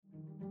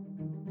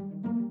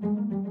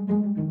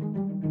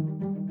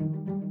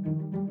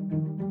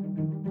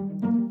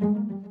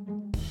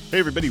Hey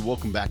everybody,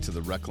 welcome back to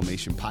the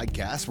Reclamation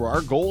Podcast, where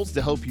our goal is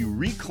to help you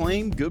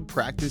reclaim good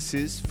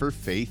practices for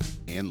faith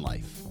and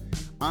life.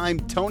 I'm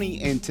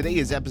Tony, and today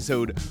is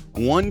episode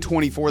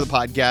 124 of the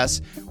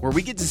podcast, where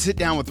we get to sit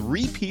down with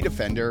repeat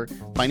offender,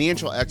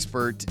 financial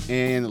expert,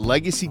 and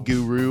legacy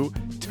guru,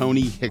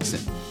 Tony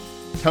Hickson.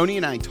 Tony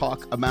and I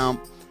talk about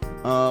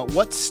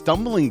what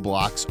stumbling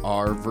blocks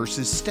are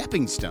versus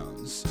stepping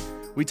stones.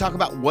 We talk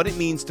about what it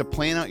means to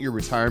plan out your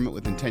retirement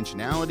with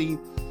intentionality,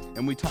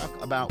 and we talk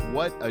about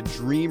what a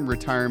dream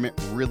retirement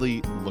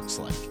really looks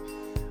like.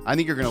 I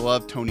think you're going to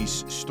love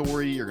Tony's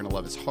story. You're going to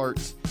love his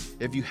heart.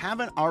 If you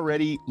haven't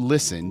already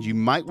listened, you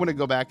might want to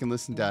go back and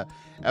listen to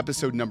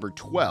episode number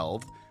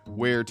 12,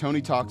 where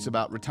Tony talks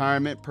about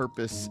retirement,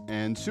 purpose,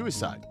 and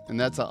suicide. And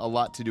that's a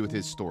lot to do with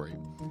his story.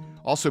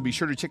 Also, be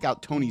sure to check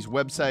out Tony's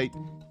website,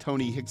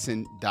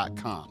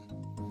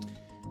 tonyhickson.com.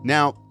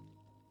 Now,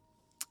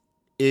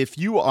 if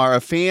you are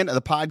a fan of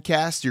the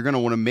podcast, you're going to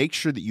want to make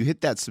sure that you hit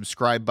that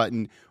subscribe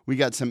button. We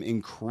got some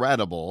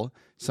incredible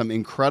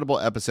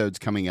episodes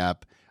coming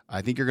up.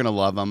 I think you're going to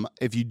love them.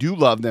 If you do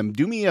love them,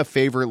 do me a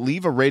favor,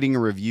 leave a rating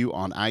and review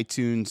on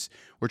iTunes.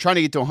 We're trying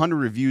to get to 100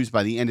 reviews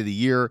by the end of the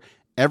year.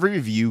 Every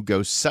review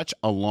goes such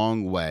a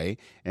long way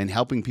in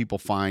helping people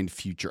find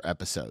future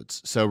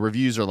episodes. So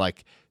reviews are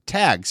like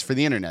tags for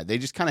the internet. They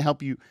just kind of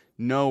help you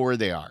know where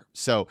they are.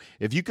 So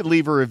if you could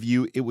leave a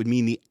review, it would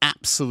mean the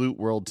absolute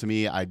world to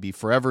me. I'd be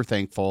forever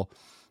thankful.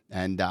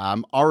 And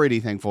I'm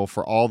already thankful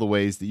for all the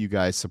ways that you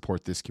guys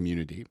support this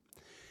community.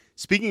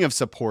 Speaking of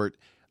support,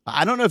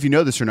 I don't know if you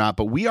know this or not,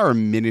 but we are a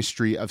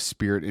ministry of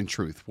Spirit and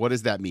Truth. What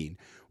does that mean?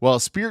 Well,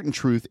 Spirit and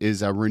Truth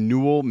is a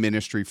renewal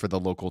ministry for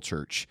the local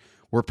church.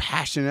 We're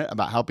passionate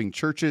about helping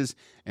churches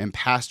and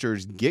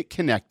pastors get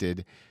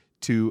connected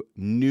to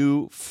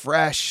new,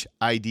 fresh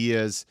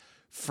ideas,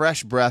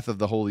 fresh breath of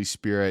the Holy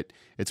Spirit.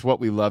 It's what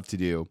we love to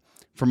do.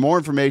 For more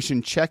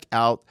information, check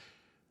out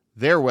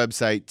their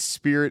website,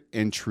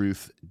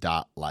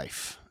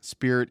 spiritandtruth.life.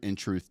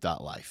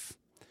 Spiritandtruth.life.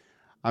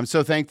 I'm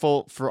so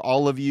thankful for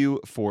all of you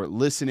for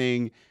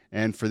listening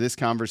and for this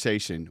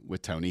conversation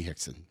with Tony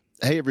Hickson.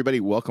 Hey,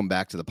 everybody. Welcome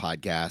back to the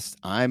podcast.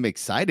 I'm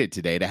excited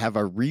today to have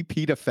a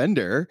repeat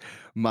offender,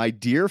 my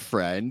dear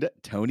friend,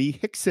 Tony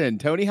Hickson.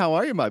 Tony, how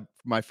are you,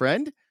 my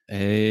friend?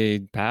 Hey,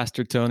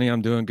 Pastor Tony.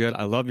 I'm doing good.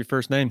 I love your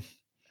first name.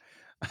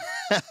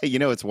 You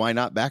know, it's why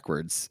not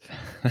backwards.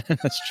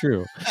 That's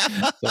true.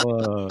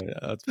 So,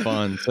 that's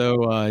fun.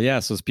 So,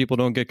 so as people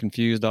don't get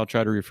confused, I'll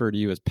try to refer to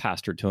you as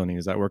Pastor Tony.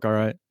 Does that work all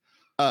right?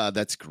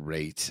 That's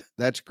great.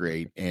 That's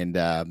great. And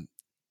I'll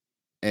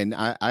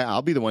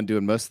be the one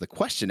doing most of the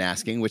question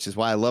asking, which is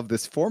why I love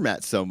this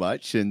format so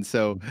much. And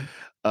so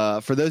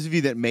for those of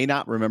you that may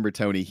not remember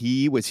Tony,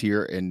 he was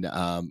here in,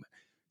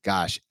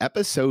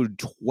 episode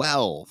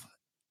 12.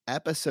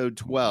 Episode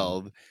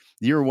 12.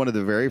 You were one of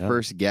the very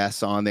first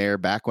guests on there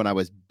back when I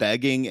was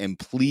begging and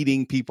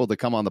pleading people to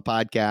come on the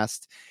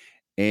podcast.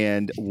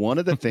 And one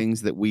of the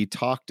things that we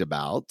talked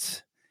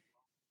about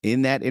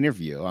in that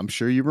interview, I'm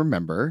sure you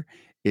remember,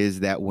 is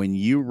that when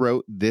you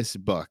wrote this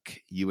book,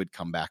 you would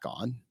come back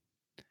on.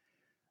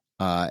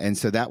 And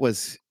so that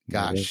was,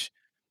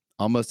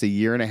 almost a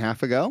year and a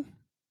half ago,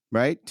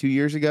 right? 2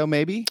 years ago,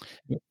 maybe?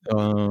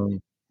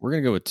 We're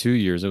going to go with 2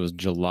 years. It was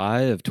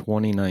July of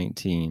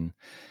 2019.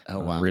 Oh,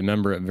 wow. I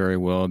remember it very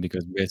well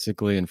because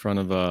basically in front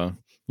of,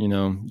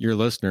 your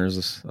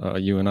listeners,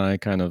 you and I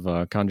kind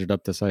of conjured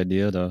up this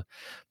idea to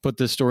put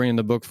this story in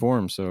the book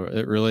form. So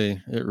it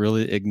really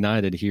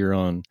ignited here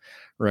on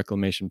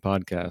Reclamation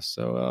Podcast.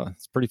 So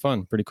it's pretty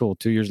fun, pretty cool.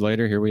 2 years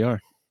later, here we are.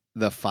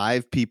 The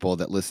 5 people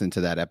that listened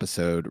to that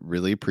episode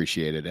really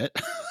appreciated it.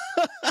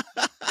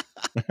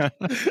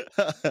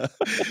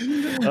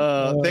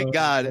 Thank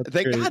God.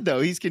 Thank God,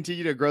 though. He's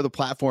continued to grow the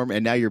platform,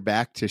 and now you're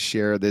back to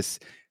share this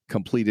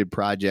completed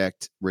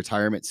project,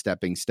 Retirement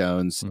Stepping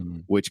Stones,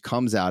 which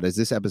comes out as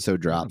this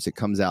episode drops. It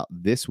comes out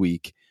this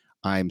week.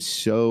 I'm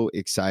so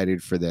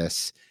excited for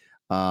this.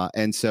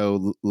 And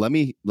so let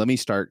me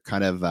start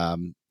kind of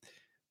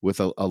with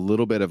a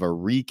little bit of a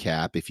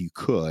recap, if you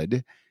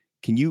could.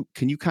 Can you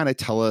kind of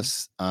tell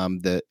us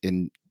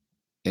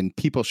and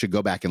people should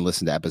go back and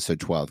listen to episode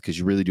 12 because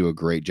you really do a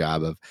great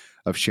job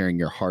of sharing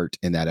your heart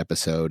in that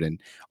episode and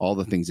all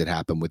the things that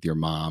happened with your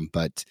mom.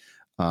 But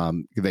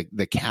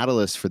the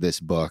catalyst for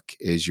this book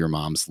is your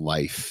mom's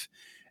life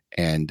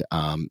and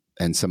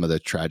some of the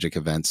tragic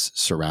events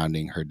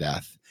surrounding her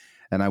death.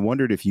 And I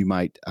wondered if you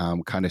might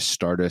kind of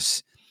start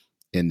us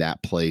in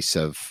that place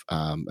of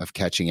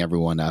catching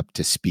everyone up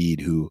to speed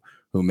who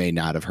may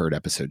not have heard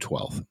episode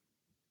 12.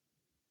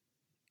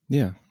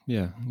 Yeah.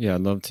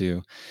 I'd love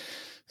to.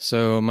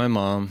 So my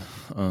mom,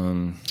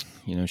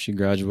 she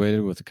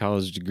graduated with a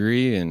college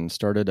degree and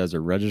started as a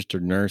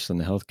registered nurse in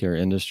the healthcare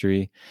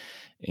industry.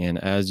 And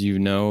as you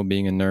know,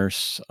 being a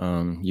nurse,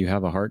 you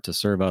have a heart to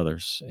serve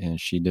others. And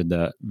she did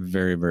that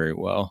very, very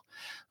well.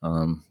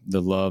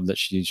 The love that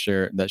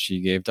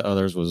she gave to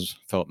others was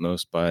felt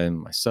most by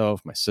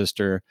myself, my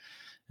sister,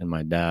 and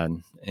my dad.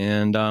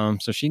 And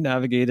so she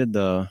navigated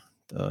the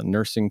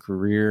nursing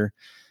career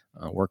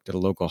worked at a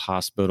local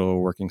hospital,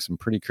 working some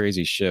pretty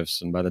crazy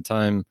shifts. And by the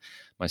time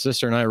my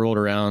sister and I rolled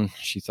around,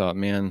 she thought,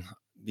 man,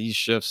 these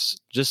shifts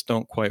just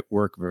don't quite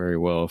work very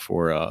well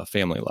for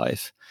family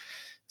life.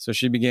 So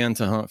she began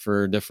to hunt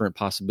for different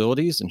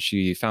possibilities, and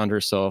she found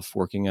herself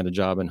working at a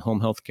job in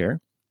home health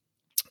care.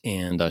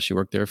 And she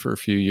worked there for a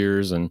few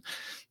years. And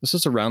this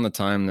was around the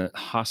time that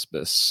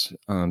hospice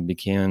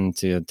began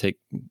to take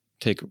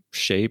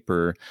shape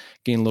or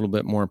gain a little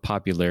bit more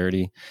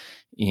popularity.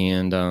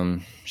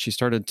 And she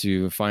started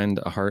to find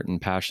a heart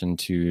and passion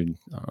to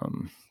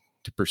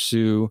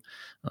pursue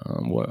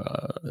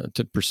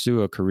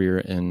a career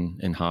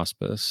in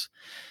hospice.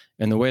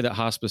 And the way that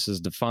hospice is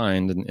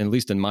defined, and at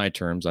least in my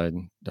terms, I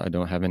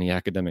don't have any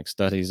academic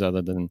studies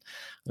other than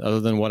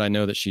what I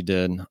know that she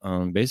did.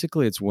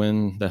 Basically, it's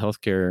when the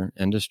healthcare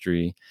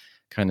industry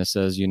kind of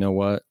says, you know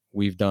what,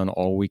 we've done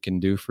all we can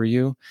do for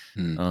you.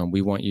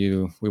 We want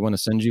to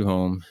send you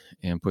home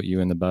and put you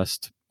in the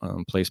best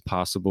place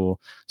possible,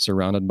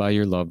 surrounded by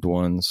your loved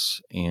ones,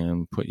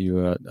 and put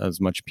you at as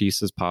much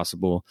peace as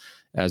possible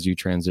as you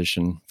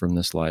transition from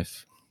this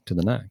life to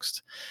the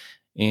next.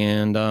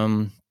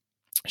 And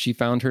she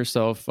found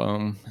herself,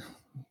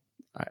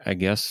 I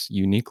guess,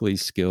 uniquely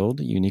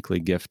skilled, uniquely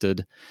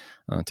gifted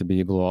to be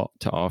able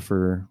to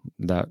offer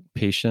that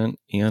patient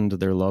and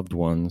their loved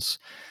ones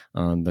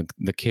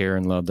the care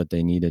and love that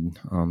they needed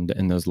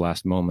in those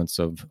last moments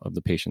of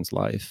the patient's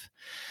life.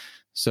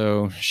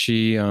 So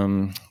she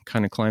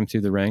kind of climbed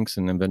through the ranks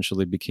and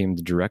eventually became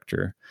the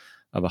director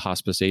of a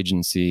hospice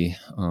agency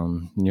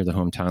near the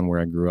hometown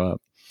where I grew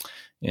up.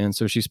 And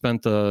so she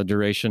spent the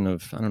duration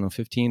of,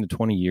 15 to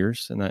 20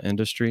 years in that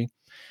industry.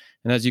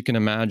 And as you can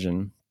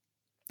imagine,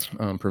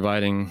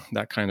 providing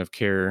that kind of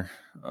care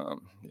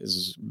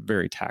is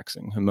very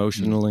taxing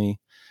emotionally,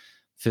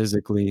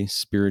 physically,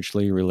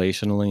 spiritually,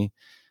 relationally.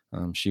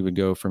 She would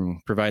go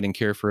from providing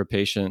care for a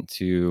patient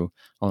to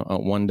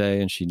one day,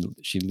 and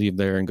she'd leave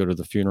there and go to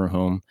the funeral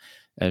home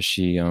as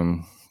she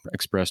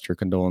expressed her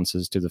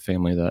condolences to the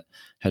family that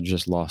had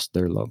just lost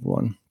their loved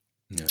one.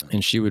 Yeah.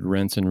 And she would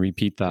rinse and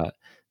repeat that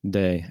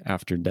day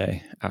after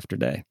day after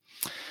day.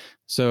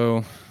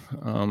 So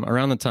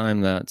around the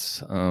time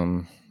that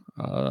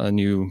a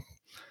new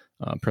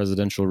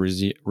presidential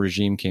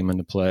regime came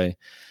into play,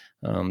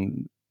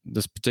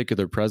 this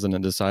particular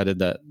president decided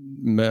that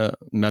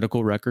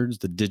medical records,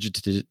 the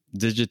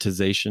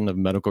digitization of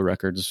medical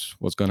records,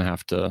 was going to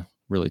have to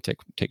really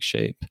take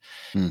shape.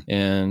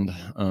 And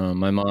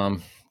my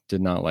mom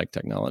did not like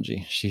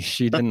technology.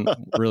 She didn't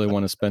really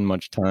want to spend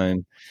much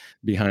time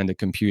behind a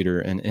computer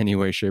in any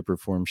way, shape, or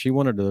form. She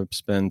wanted to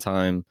spend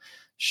time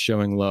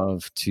showing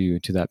love to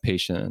that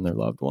patient and their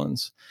loved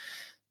ones.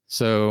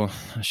 So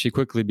she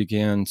quickly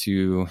began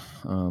to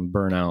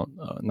burn out,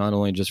 not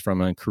only just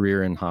from a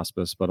career in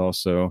hospice, but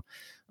also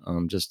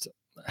just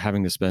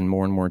having to spend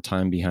more and more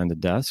time behind the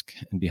desk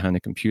and behind the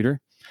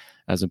computer,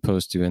 as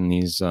opposed to in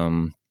these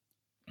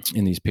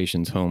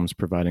patients' homes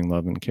providing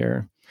love and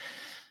care.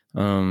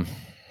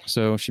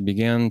 So she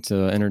began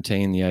to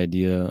entertain the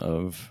idea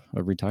of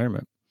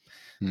retirement.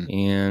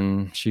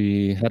 And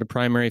she had a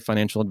primary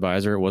financial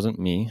advisor. It wasn't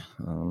me.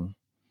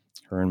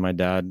 Her and my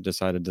dad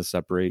decided to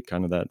separate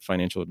kind of that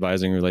financial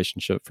advising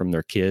relationship from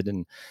their kid.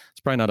 And it's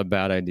probably not a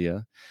bad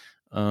idea.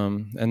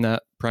 And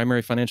that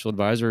primary financial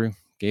advisor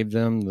gave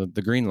them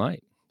the green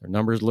light. Their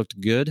numbers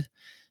looked good,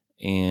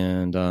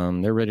 and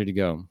they're ready to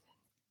go.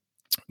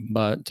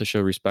 But to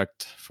show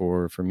respect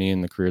for me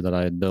and the career that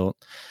I had built,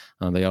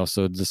 they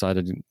also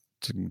decided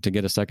to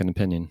get a second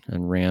opinion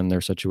and ran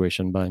their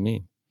situation by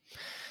me.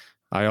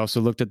 I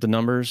also looked at the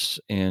numbers,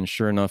 and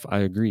sure enough, I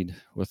agreed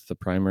with the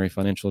primary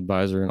financial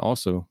advisor and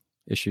also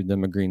issued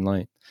them a green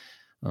light.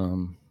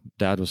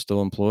 Dad was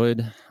still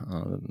employed,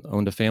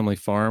 owned a family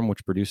farm,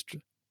 which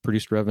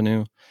produced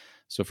revenue.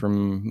 So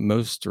from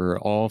most or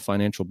all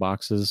financial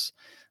boxes,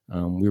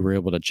 we were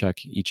able to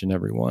check each and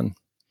every one.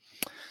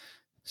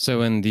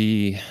 So in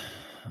the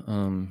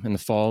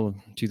fall of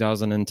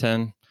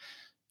 2010,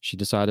 she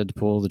decided to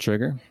pull the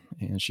trigger,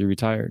 and she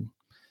retired.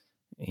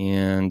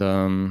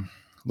 And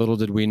little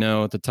did we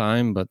know at the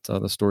time, but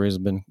the story has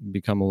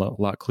become a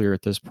lot clearer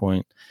at this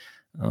point.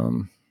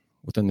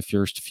 Within the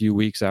first few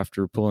weeks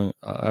after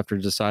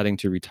deciding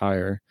to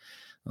retire,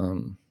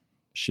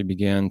 she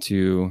began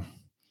to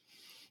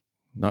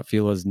not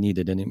feel as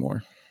needed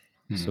anymore.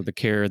 So the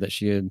care that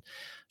she had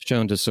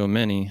shown to so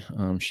many,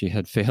 she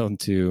had failed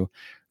to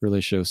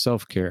really show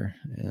self-care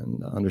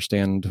and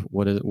understand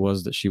what it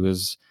was that she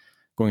was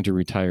going to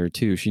retire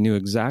to. She knew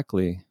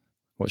exactly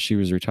what she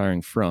was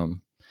retiring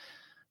from,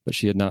 but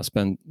she had not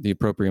spent the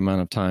appropriate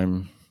amount of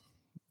time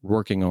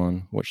working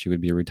on what she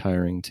would be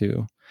retiring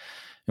to.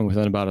 And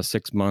within about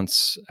 6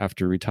 months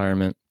after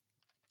retirement,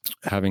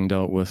 having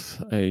dealt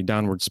with a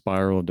downward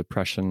spiral of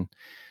depression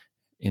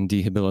and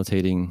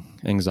debilitating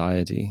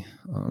anxiety,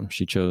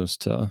 she chose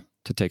to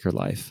take her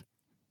life.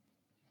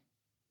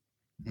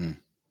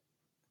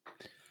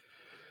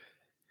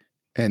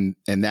 And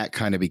that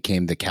kind of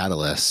became the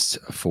catalyst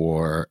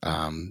for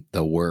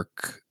the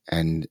work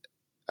and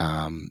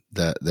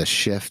the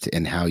shift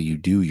in how you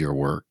do your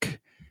work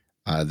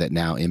that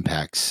now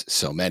impacts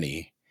so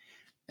many.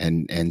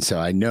 And so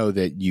I know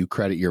that you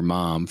credit your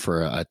mom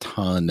for a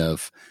ton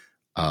of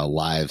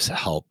lives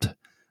helped.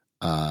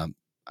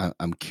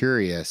 I'm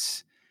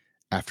curious,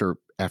 after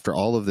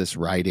all of this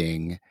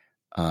writing,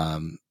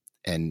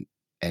 and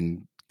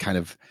kind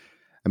of,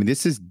 I mean,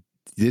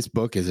 this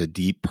book is a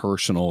deep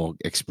personal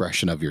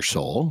expression of your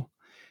soul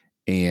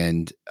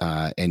and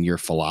your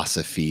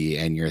philosophy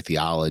and your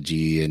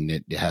theology, and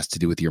it has to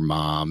do with your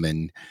mom.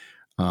 And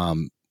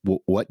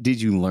what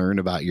did you learn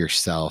about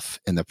yourself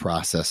in the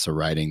process of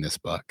writing this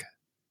book?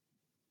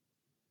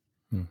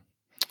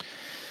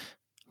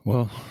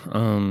 Well,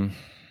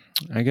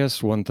 I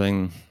guess one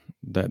thing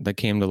that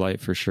came to light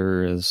for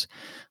sure is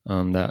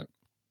that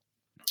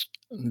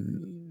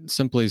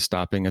simply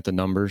stopping at the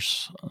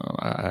numbers.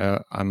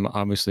 I'm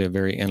obviously a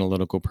very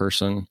analytical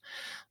person.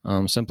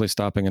 Simply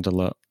stopping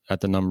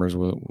at the numbers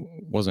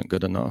wasn't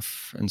good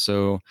enough. And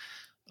so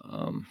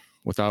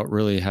without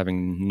really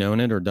having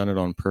known it or done it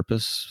on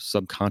purpose,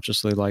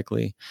 subconsciously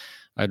likely,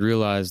 I'd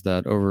realized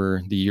that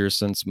over the years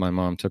since my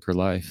mom took her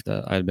life,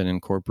 that I'd been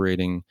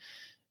incorporating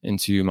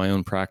into my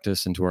own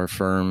practice, into our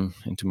firm,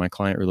 into my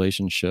client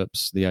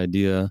relationships, the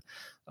idea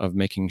of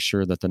making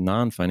sure that the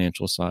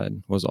non-financial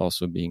side was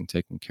also being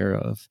taken care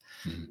of.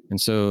 Mm-hmm.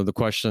 And so the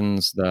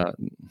questions that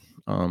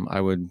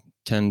I would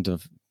tend to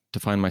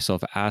find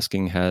myself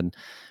asking had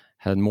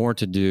more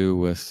to do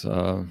with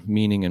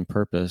meaning and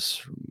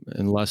purpose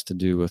and less to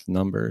do with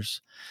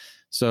numbers.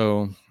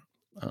 So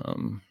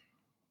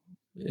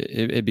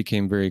it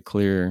became very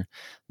clear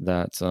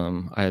that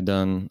I had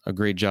done a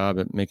great job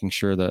at making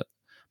sure that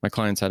my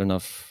clients had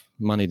enough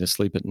money to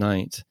sleep at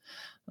night.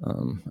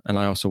 And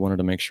I also wanted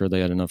to make sure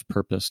they had enough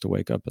purpose to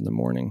wake up in the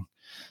morning.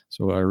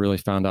 So what I really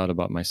found out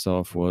about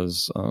myself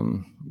was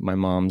my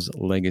mom's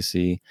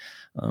legacy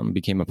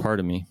became a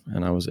part of me,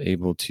 and I was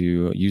able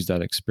to use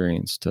that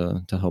experience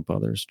to help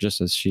others,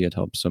 just as she had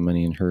helped so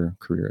many in her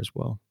career as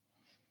well.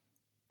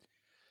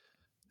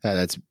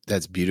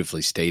 That's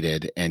beautifully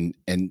stated. And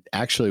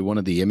actually, one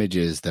of the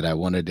images that I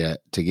wanted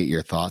to get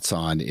your thoughts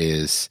on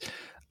is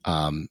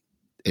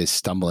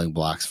stumbling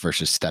blocks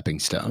versus stepping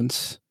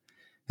stones.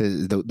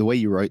 The way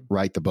you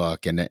write the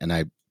book, and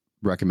I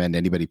recommend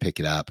anybody pick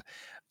it up.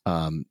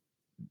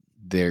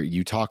 There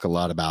you talk a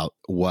lot about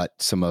what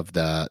some of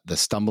the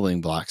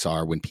stumbling blocks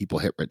are when people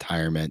hit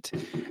retirement,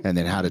 and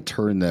then how to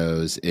turn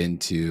those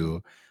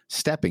into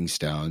stepping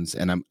stones.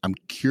 And I'm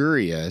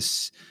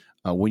curious,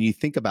 when you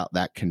think about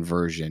that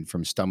conversion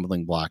from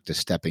stumbling block to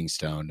stepping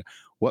stone,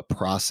 what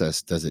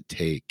process does it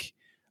take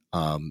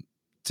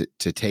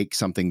to take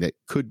something that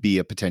could be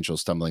a potential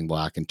stumbling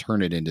block and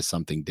turn it into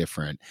something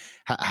different?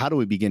 How do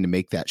we begin to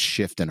make that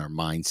shift in our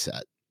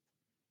mindset?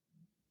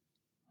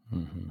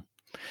 Mm-hmm.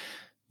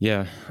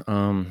 Yeah.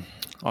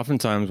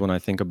 Oftentimes when I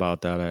think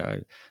about that,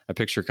 I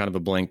picture kind of a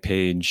blank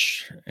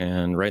page,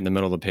 and right in the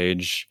middle of the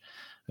page,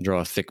 I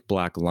draw a thick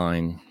black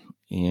line.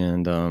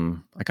 And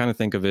I kind of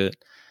think of it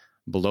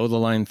below the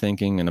line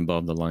thinking and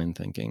above the line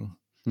thinking.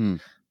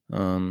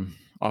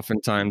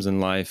 Oftentimes in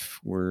life,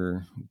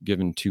 we're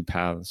given two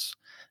paths.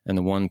 And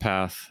the one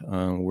path,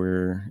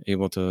 we're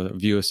able to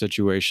view a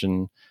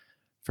situation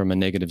from a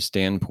negative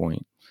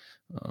standpoint.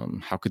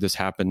 How could this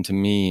happen to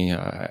me?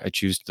 I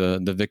choose the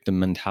victim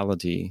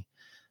mentality.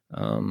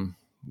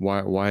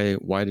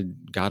 Why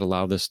did God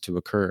allow this to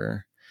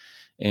occur?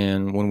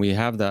 And when we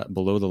have that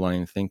below the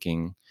line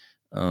thinking,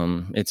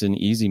 it's an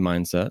easy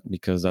mindset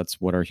because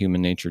that's what our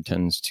human nature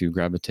tends to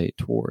gravitate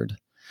toward.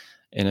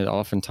 And it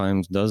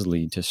oftentimes does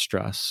lead to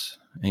stress,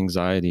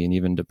 anxiety, and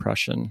even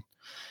depression.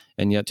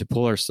 And yet to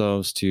pull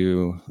ourselves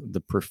to the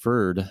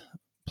preferred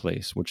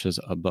place, which is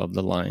above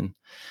the line,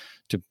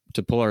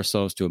 to pull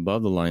ourselves to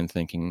above the line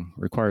thinking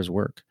requires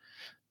work.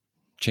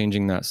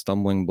 Changing that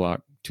stumbling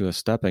block to a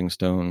stepping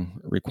stone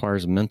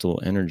requires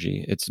mental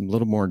energy. It's a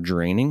little more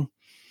draining,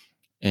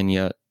 and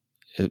yet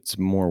it's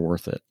more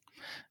worth it.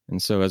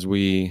 And so as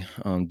we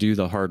do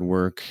the hard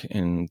work,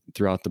 and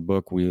throughout the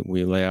book, we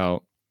lay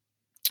out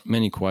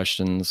many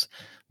questions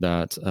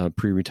that a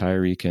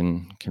pre-retiree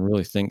can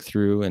really think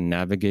through and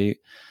navigate,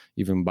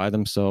 even by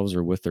themselves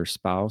or with their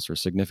spouse or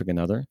significant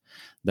other,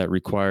 that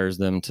requires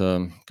them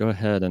to go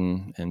ahead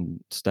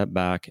and step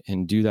back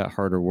and do that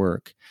harder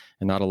work,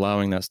 and not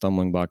allowing that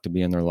stumbling block to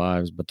be in their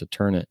lives, but to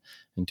turn it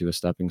into a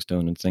stepping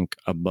stone and think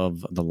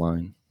above the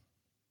line.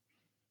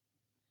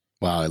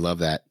 Wow, I love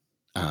that.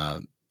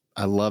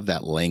 I love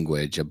that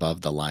language,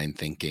 above the line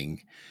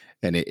thinking.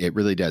 And it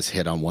really does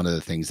hit on one of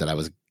the things that I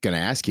was going to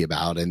ask you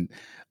about. And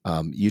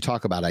you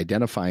talk about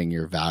identifying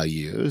your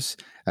values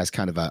as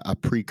kind of a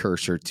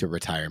precursor to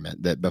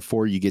retirement, that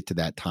before you get to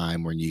that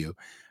time when you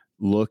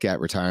look at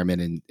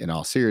retirement in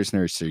all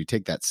seriousness, so you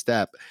take that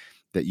step,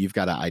 that you've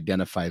got to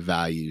identify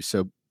values.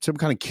 So I'm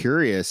kind of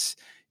curious,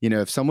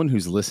 if someone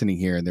who's listening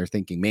here and they're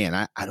thinking,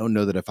 man, I don't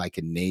know that if I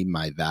can name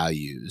my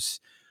values,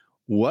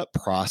 what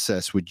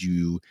process would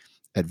you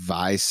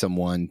advise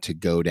someone to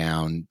go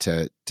down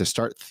to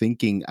start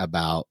thinking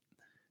about,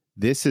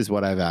 this is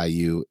what I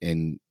value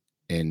in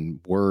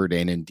word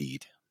and in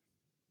deed?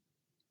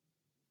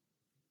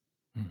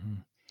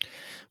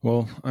 Mm-hmm.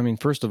 Well, I mean,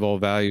 first of all,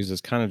 values is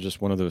kind of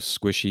just one of those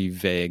squishy,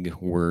 vague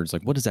words.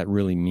 Like, what does that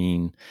really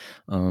mean?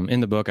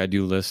 In the book, I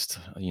do list,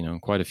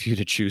 quite a few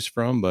to choose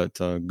from, but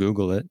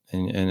Google it,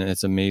 and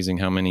it's amazing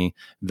how many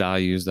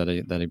values that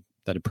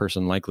a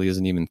person likely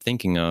isn't even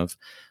thinking of,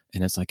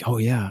 and it's like, oh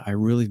yeah, I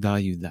really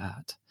value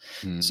that.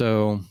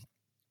 So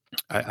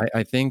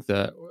I think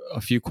that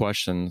a few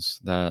questions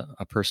that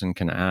a person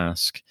can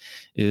ask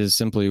is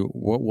simply,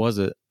 what was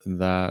it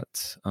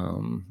that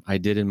I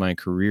did in my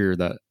career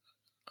that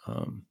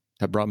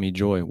brought me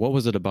joy? What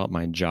was it about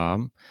my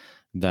job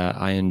that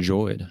I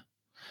enjoyed?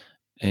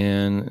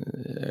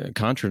 And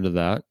contrary to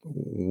that,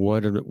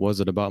 was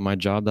it about my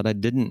job that I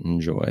didn't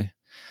enjoy?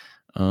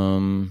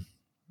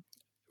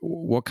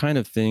 What kind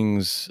of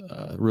things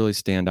really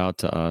stand out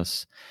to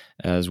us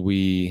as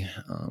we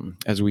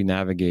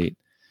navigate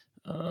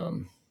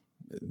um,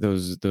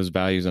 those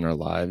values in our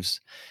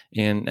lives,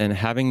 and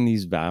having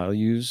these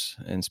values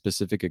and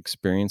specific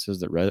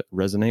experiences that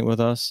resonate with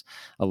us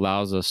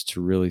allows us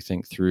to really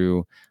think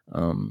through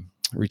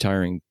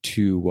retiring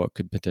to what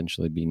could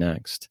potentially be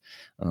next,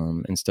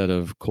 instead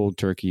of cold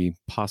turkey,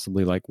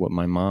 possibly like what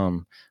my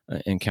mom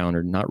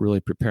encountered, not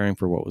really preparing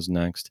for what was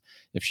next.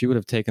 If she would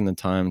have taken the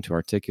time to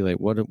articulate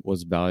what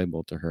was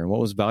valuable to her, and what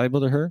was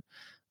valuable to her,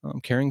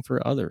 caring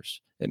for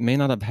others. It may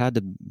not have had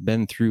to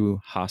been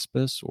through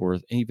hospice or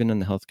even in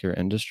the healthcare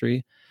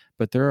industry,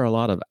 but there are a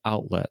lot of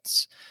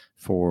outlets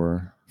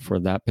for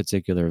that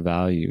particular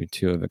value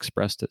to have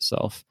expressed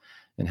itself.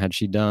 And had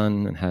she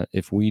done, and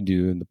if we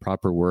do the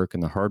proper work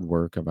and the hard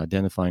work of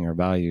identifying our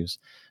values,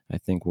 I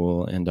think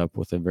we'll end up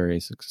with a very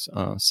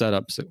set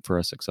up for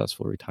a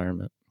successful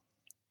retirement.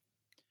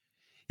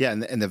 Yeah,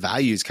 and the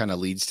values kind of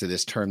leads to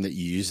this term that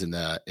you use in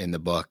the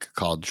book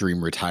called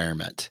dream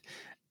retirement.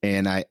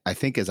 And I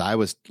think as I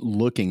was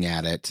looking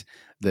at it,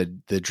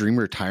 the dream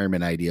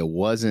retirement idea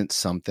wasn't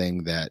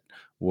something that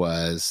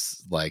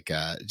was like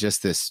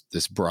just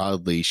this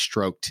broadly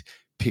stroked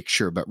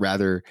picture, but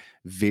rather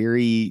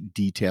very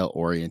detail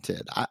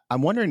oriented.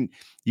 I'm wondering,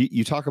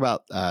 you talk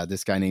about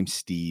this guy named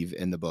Steve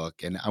in the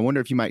book, and I wonder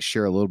if you might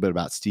share a little bit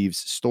about Steve's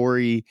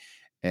story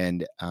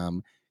and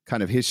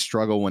kind of his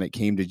struggle when it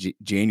came to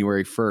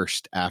January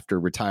 1st after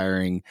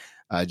retiring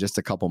just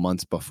a couple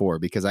months before,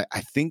 because I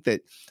think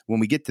that when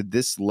we get to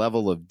this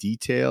level of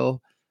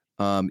detail,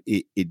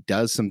 it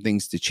does some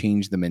things to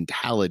change the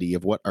mentality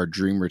of what our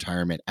dream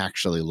retirement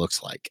actually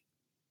looks like.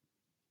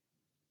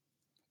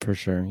 For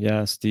sure.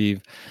 Yeah,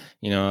 Steve,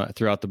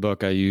 throughout the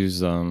book, I use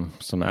some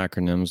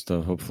acronyms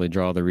to hopefully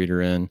draw the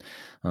reader in.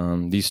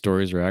 These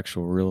stories are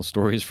actual real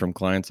stories from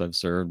clients I've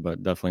served,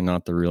 but definitely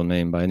not the real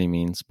name by any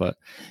means. But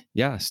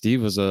yeah,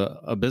 Steve was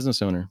a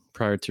business owner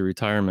prior to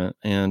retirement,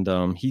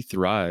 and he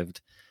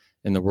thrived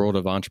in the world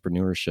of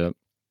entrepreneurship.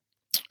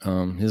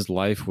 His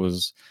life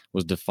was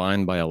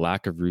defined by a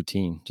lack of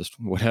routine. Just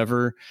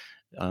whatever,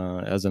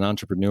 as an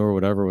entrepreneur,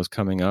 whatever was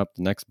coming up,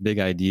 the next big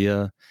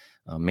idea,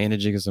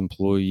 managing his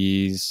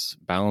employees,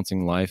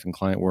 balancing life and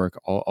client work,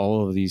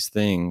 all of these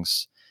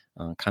things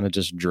kind of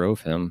just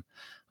drove him.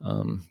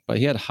 But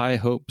he had high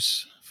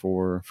hopes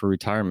for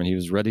retirement. He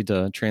was ready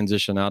to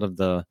transition out of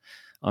the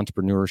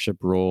entrepreneurship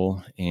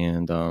role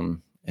and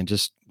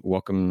just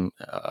welcome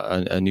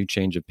a new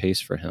change of pace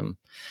for him.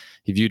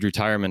 He viewed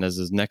retirement as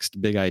his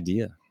next big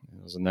idea.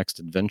 It was a next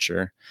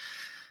adventure.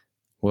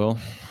 Well,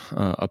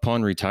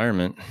 upon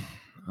retirement,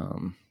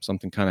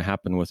 something kind of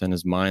happened within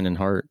his mind and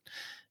heart.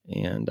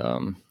 And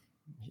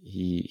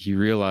he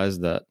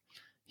realized that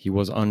he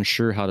was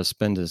unsure how to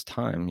spend his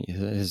time.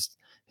 His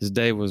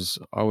day was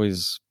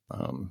always,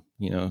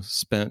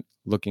 spent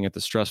looking at the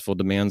stressful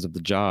demands of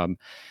the job.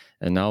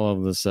 And now all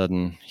of a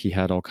sudden he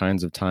had all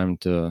kinds of time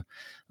to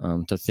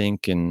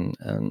think and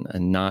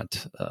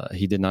not,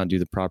 he did not do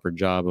the proper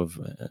job of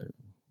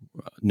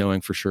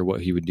knowing for sure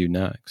what he would do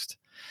next.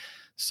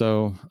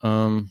 So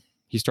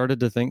he started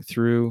to think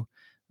through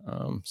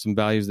some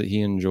values that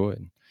he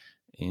enjoyed,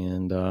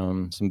 and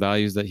some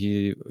values that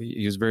he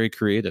was very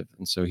creative.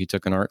 And so he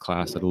took an art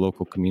class at a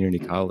local community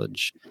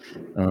college.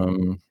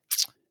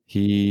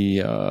 He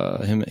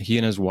and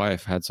his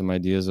wife had some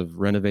ideas of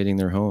renovating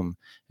their home,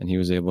 and he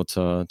was able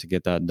to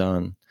get that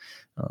done.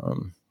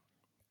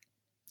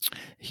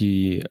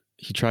 He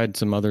tried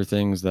some other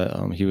things that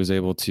he was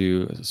able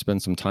to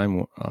spend some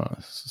time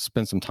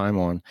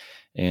on,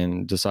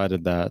 and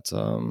decided that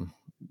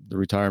the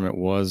retirement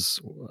was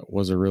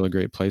a really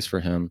great place for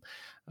him.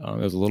 It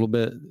was a little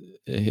bit,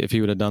 if he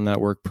would have done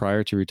that work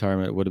prior to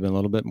retirement, it would have been a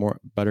little bit more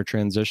better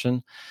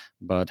transition.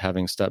 But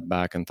having stepped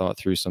back and thought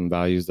through some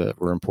values that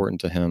were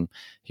important to him,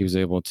 he was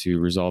able to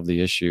resolve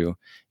the issue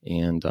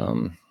and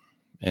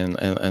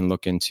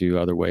look into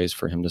other ways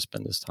for him to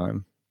spend his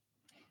time.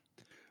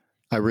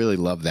 I really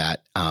love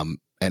that.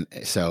 And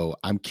so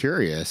I'm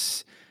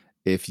curious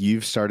if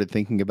you've started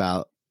thinking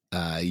about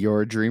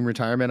your dream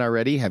retirement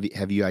already.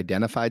 Have you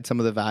identified some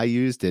of the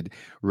values? Did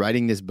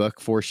writing this book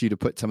force you to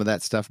put some of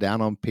that stuff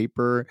down on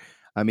paper?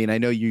 I mean, I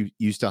know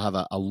you still have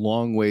a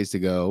long ways to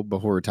go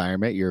before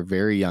retirement. You're a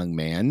very young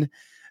man.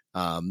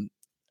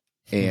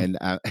 And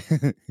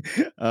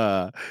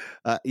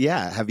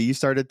yeah, have you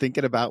started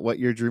thinking about what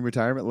your dream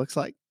retirement looks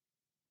like?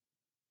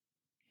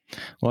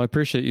 Well, I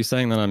appreciate you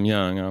saying that I'm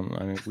young.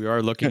 I mean, we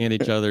are looking at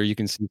each other. You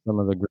can see some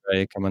of the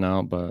gray coming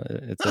out, but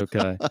it's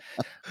okay.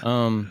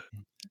 Um,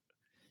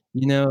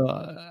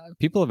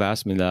 people have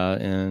asked me that,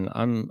 and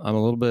I'm a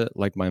little bit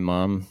like my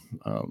mom,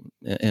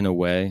 in a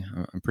way.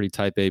 I'm pretty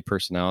type A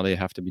personality. I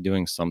have to be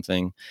doing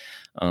something.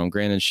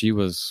 Granted, she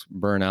was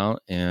burnout,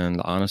 and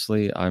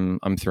honestly,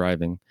 I'm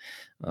thriving.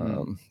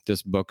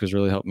 This book has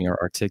really helped me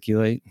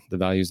articulate the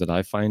values that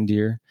I find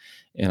dear,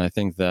 and I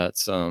think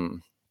that's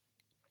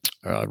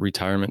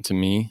retirement to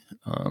me.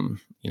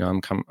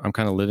 I'm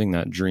kind of living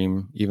that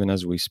dream even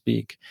as we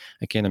speak.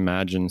 I can't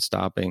imagine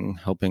stopping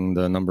helping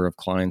the number of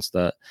clients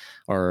that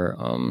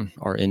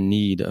are in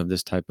need of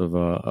this type of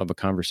a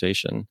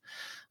conversation.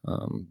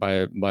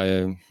 By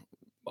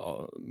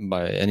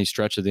any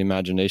stretch of the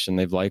imagination,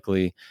 they've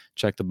likely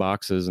checked the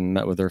boxes and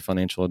met with their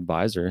financial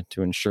advisor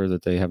to ensure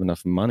that they have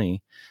enough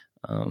money.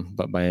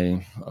 But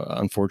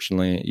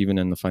unfortunately, even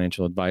in the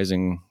financial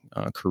advising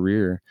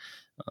career,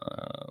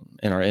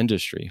 in our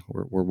industry,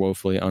 we're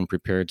woefully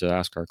unprepared to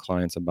ask our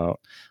clients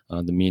about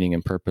the meaning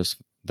and purpose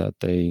that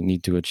they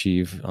need to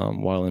achieve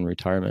while in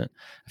retirement.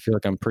 I feel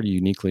like I'm pretty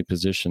uniquely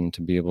positioned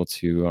to be able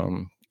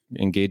to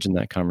engage in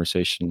that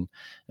conversation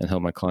and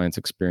help my clients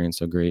experience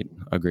a great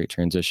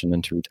transition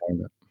into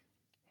retirement.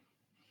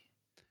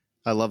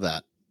 I love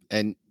that.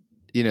 And,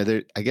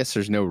 I guess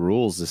there's no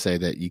rules to say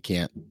that you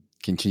can't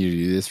continue to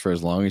do this for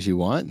as long as you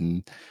want.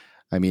 And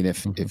I mean,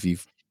 if you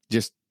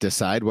just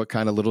decide what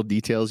kind of little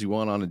details you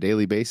want on a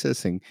daily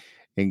basis and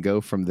go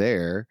from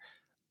there,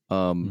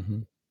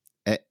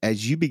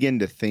 as you begin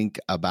to think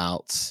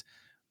about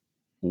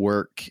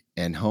work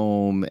and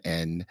home,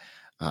 and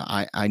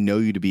I know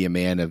you to be a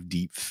man of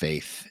deep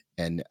faith.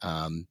 And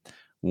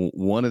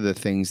one of the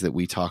things that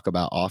we talk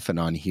about often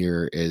on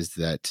here is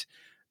that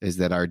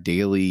our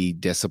daily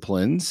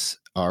disciplines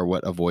are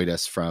what avoid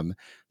us from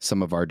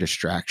some of our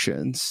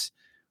distractions.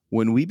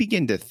 When we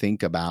begin to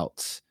think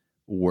about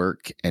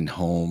work and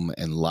home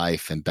and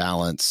life and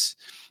balance,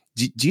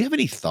 do you have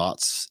any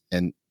thoughts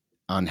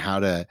on how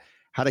to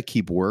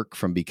keep work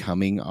from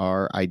becoming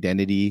our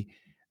identity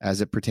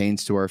as it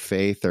pertains to our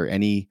faith, or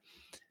any,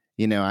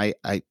 I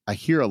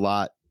hear a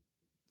lot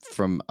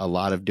from a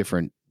lot of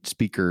different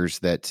speakers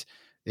that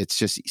it's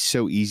just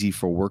so easy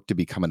for work to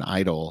become an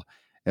idol.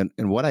 And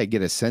what I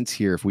get a sense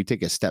here, if we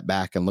take a step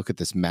back and look at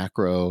this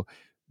macro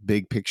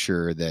big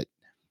picture, that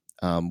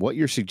what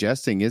you're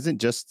suggesting isn't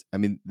just, I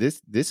mean,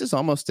 this is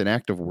almost an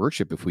act of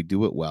worship if we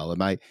do it well.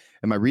 Am I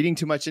reading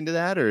too much into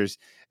that, or is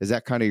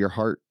that kind of your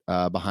heart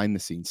behind the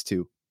scenes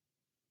too?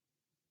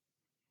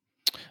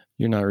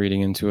 You're not reading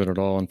into it at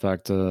all. In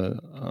fact,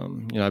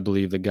 I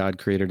believe that God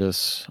created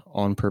us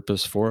on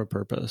purpose for a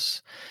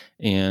purpose.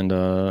 And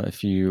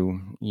if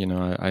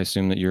I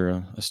assume that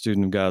you're a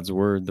student of God's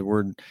word. The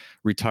word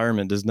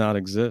retirement does not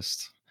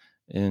exist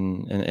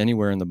in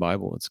anywhere in the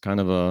Bible. It's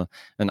kind of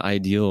an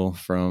ideal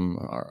from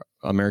our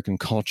American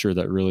culture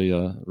that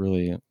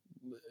really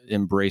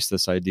embraced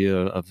this idea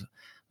of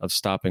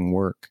stopping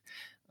work.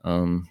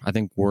 I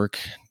think work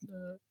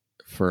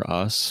for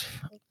us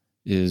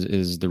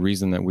is the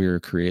reason that we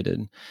were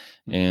created.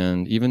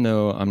 And even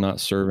though I'm not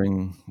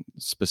serving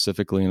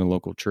specifically in a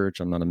local church,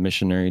 I'm not a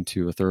missionary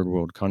to a third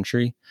world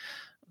country,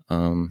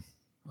 I'm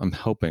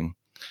helping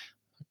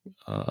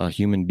a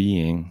human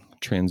being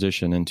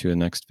transition into the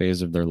next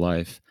phase of their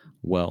life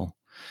well.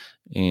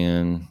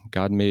 And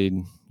God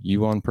made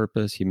you on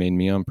purpose. He made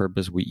me on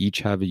purpose. We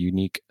each have a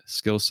unique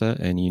skill set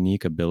and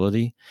unique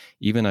ability.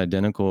 Even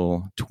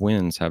identical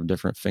twins have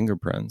different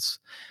fingerprints.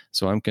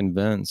 So I'm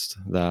convinced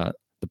that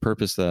the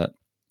purpose that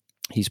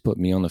He's put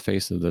me on the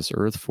face of this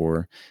earth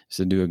for is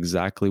to do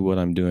exactly what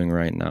I'm doing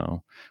right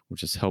now,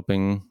 which is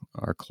helping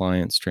our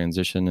clients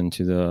transition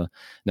into the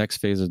next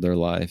phase of their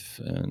life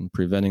and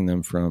preventing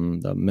them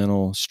from the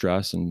mental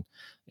stress and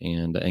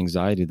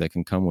anxiety that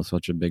can come with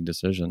such a big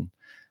decision.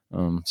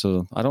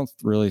 So I don't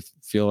really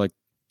feel like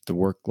the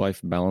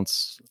work-life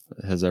balance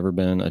has ever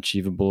been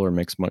achievable or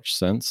makes much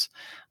sense.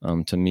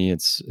 To me,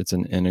 it's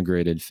an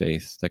integrated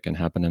faith that can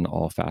happen in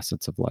all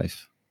facets of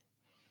life.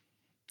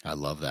 I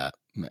love that.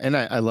 And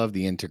I love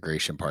the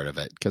integration part of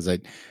it, because I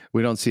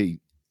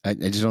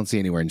just don't see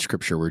anywhere in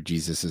scripture where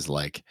Jesus is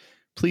like,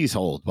 please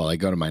hold while I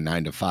go to my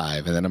 9 to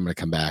 5, and then I'm going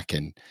to come back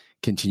and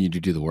continue to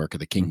do the work of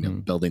the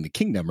kingdom, building the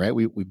kingdom, right?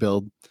 We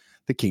build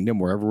the kingdom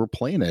wherever we're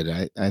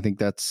planted. I think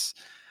that's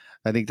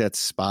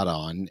spot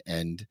on.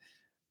 And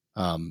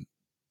I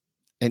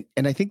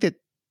think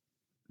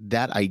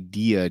that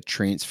idea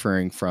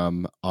transferring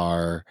from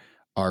our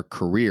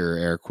career,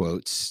 air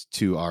quotes,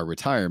 to our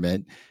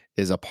retirement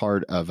is a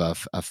part of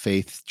a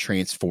faith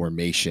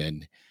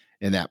transformation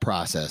in that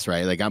process,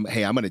 right? Like I'm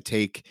going to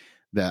take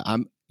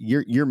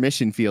your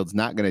mission field's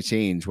not going to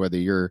change whether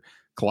you're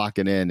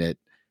clocking in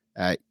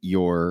at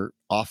your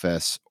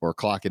office or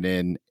clocking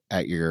in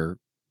at your,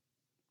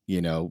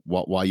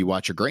 while you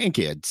watch your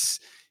grandkids,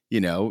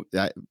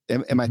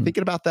 am I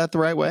thinking about that the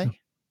right way?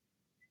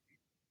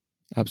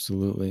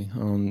 Absolutely.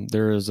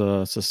 There is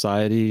a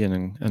society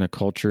and a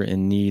culture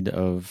in need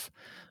of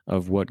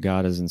what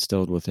God has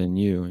instilled within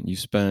you. And you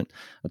spent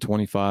a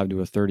 25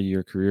 to a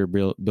 30-year career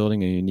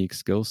building a unique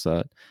skill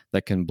set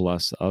that can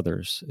bless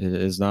others. It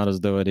is not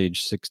as though at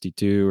age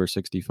 62 or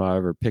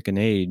 65 or pick an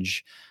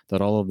age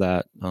that all of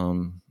that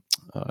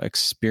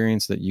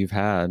experience that you've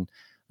had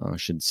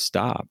should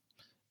stop.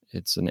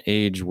 It's an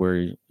age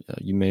where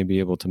you may be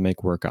able to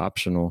make work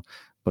optional,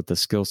 but the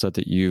skill set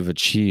that you've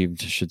achieved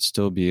should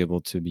still be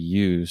able to be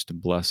used to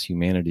bless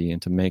humanity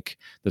and to make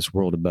this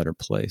world a better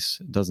place.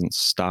 It doesn't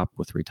stop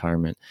with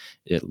retirement.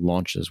 It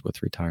launches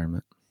with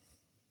retirement.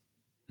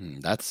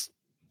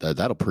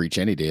 That'll preach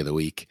any day of the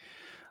week.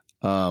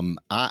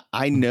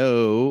 I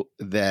know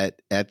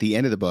that at the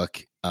end of the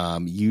book,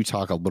 you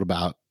talk a little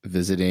about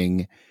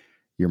visiting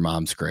your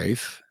mom's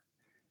grave.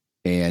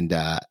 And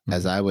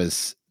as I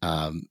was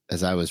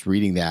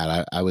reading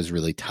that, I was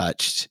really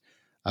touched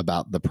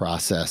about the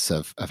process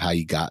of how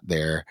you got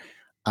there.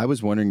 I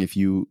was wondering if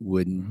you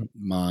wouldn't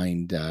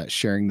mind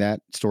sharing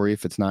that story,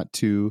 if it's not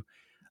too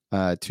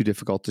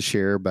difficult to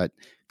share, but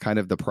kind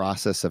of the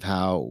process of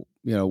how,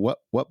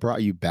 what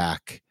brought you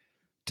back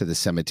to the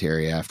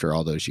cemetery after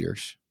all those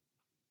years.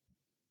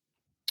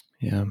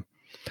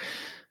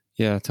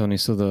 Yeah, Tony.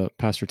 So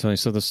Pastor Tony.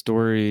 So the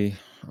story,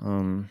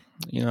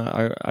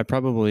 I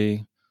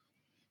probably,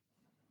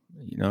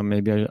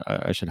 maybe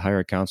I should hire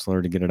a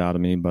counselor to get it out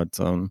of me. But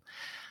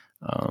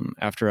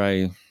after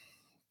I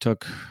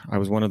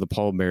was one of the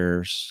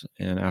pallbearers,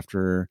 and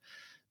after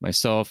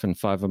myself and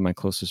 5 of my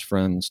closest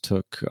friends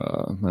took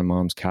my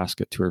mom's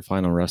casket to her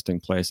final resting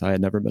place, I had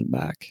never been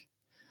back.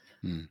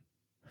 And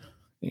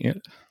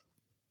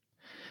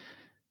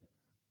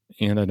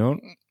I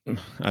don't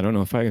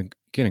know if I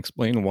can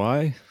explain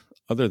why,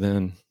 other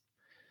than,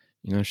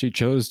 she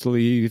chose to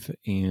leave,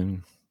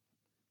 and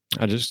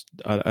I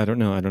don't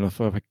know. I don't know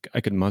if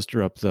I could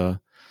muster up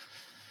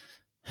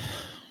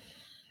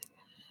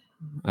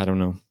I don't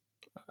know.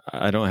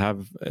 I don't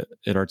have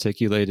it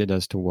articulated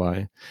as to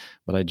why,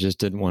 but I just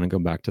didn't want to go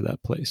back to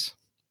that place.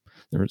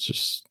 There was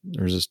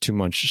just too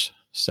much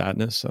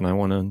sadness, and I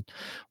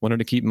wanted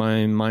to keep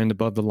my mind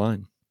above the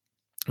line.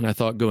 And I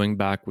thought going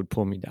back would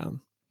pull me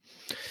down.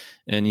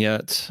 And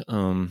yet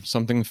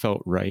something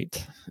felt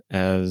right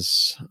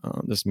as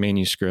this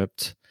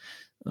manuscript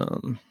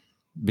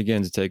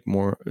began to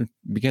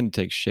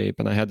take shape.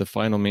 And I had the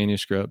final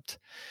manuscript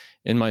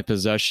in my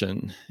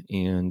possession,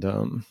 and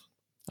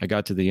I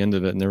got to the end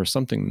of it, and there was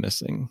something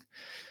missing.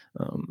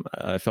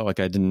 I felt like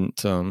I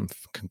didn't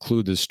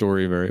conclude the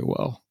story very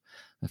well.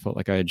 I felt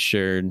like I had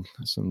shared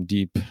some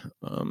deep,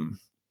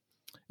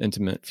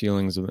 intimate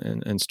feelings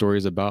and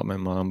stories about my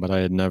mom, but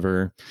I'd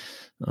never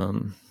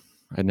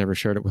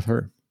shared it with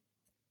her.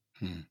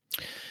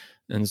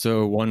 And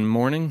so one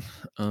morning,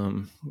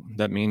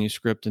 that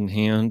manuscript in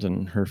hand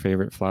and her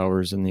favorite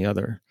flowers in the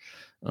other,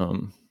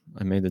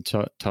 I made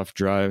the tough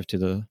drive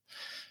to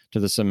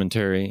the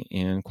cemetery,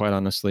 and quite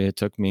honestly, it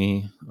took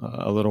me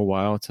a little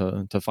while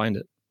to find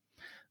it.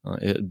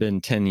 It had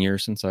been 10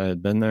 years since I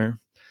had been there,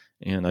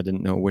 and I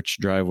didn't know which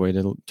driveway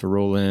to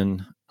roll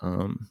in.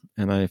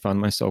 And I found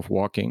myself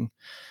walking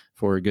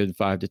for a good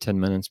 5 to 10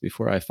 minutes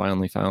before I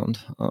finally found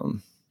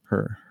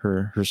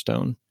her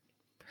stone.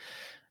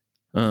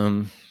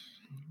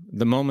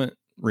 The moment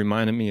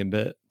reminded me a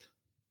bit.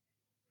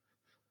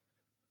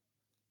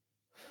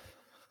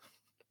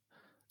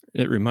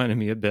 It reminded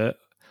me a bit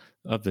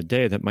of the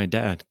day that my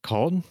dad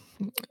called,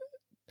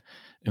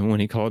 and when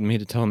he called me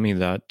to tell me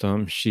that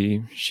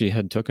she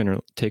had taken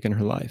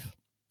her life.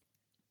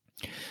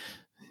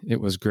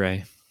 It was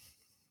gray,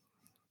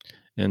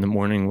 and the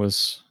morning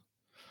was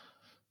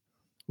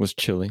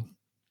chilly.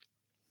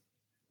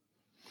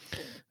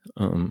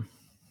 I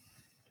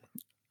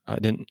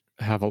didn't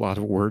have a lot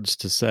of words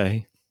to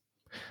say.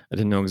 I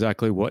didn't know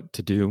exactly what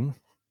to do,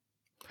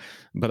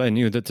 but I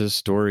knew that this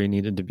story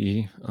needed to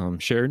be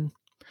shared,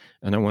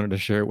 and I wanted to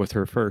share it with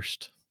her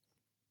first.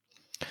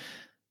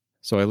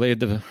 So I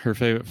laid her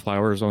favorite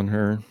flowers on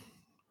her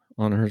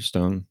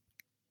stone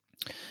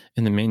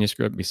in the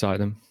manuscript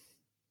beside him,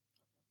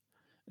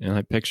 and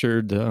I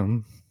pictured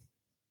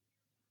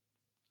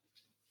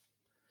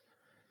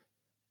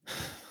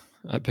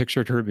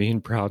her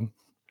being proud,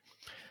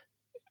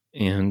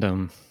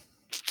 and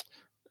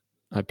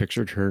I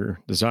pictured her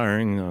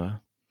desiring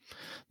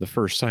the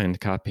first signed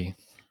copy.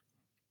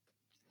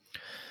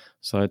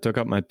 So I took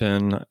up my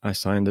pen, I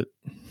signed it,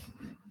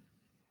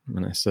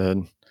 and I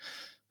said,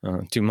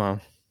 to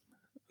Mom,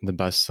 the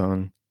best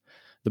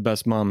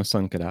mom a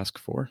son could ask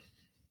for.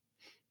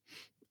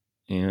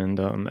 And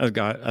as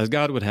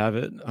God would have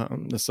it,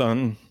 the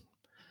sun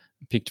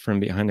peeked from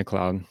behind a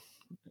cloud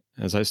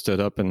as I stood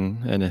up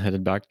and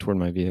headed back toward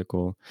my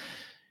vehicle.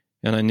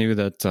 And I knew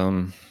that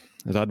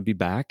I'd be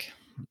back,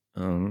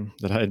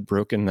 that I had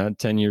broken that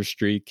 10-year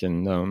streak,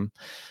 and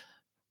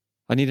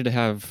I needed to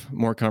have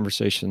more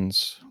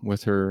conversations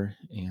with her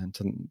and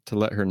to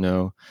let her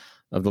know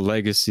of the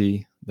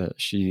legacy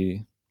that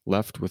she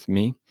left with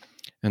me,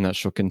 and that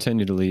she'll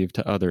continue to leave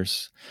to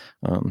others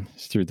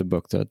through the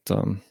book that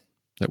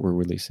we're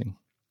releasing.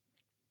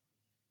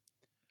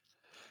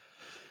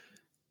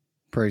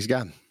 Praise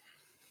God.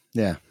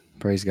 Yeah.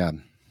 Praise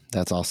God.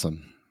 That's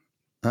awesome.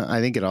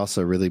 I think it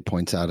also really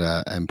points out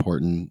an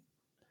important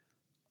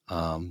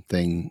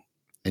thing,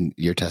 and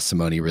your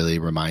testimony really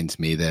reminds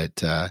me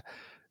that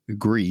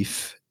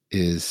grief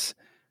is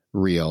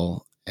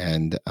real,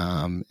 and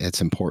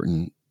it's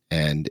important,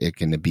 and it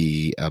can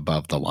be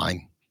above the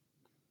line.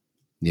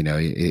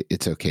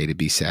 It's okay to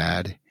be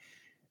sad,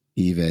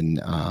 even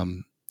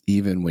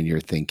when you're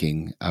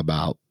thinking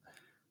about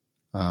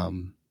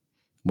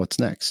what's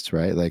next,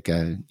 right? Like,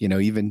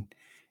 even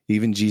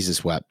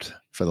Jesus wept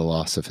for the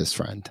loss of his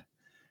friend.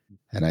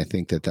 And I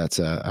think that that's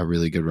a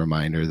really good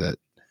reminder that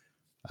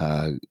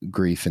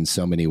grief in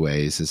so many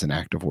ways is an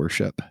act of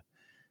worship.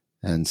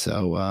 And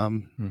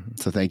so,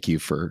 so thank you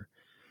for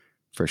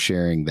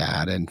sharing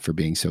that and for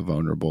being so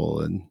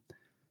vulnerable. And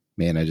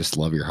man, I just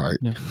love your heart.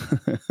 Yeah.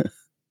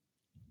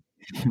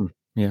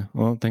 Yeah.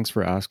 Well, thanks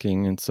for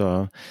asking. It's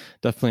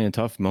definitely a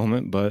tough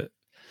moment, but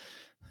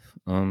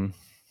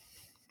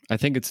I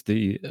think it's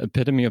the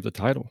epitome of the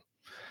title.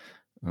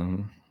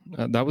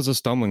 That was a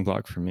stumbling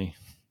block for me.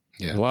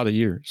 Yeah. A lot of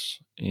years.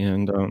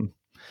 And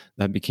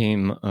that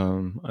became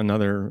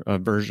another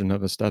version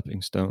of a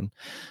stepping stone,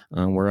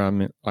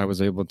 where I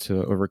was able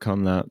to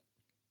overcome that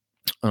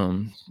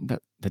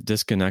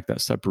disconnect,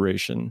 that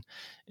separation,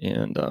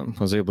 and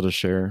was able to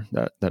share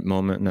that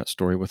moment and that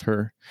story with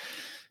her.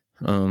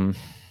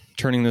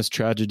 Turning this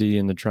tragedy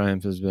into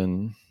triumph has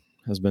been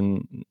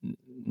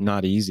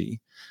not easy.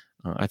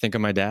 I think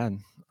of my dad.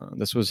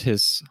 This was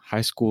his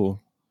high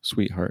school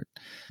sweetheart.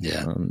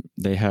 Yeah.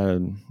 They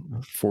had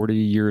 40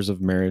 years of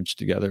marriage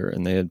together,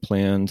 and they had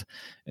planned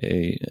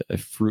a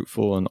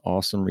fruitful and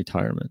awesome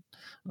retirement.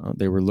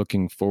 They were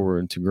looking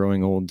forward to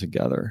growing old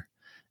together,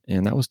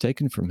 and that was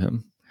taken from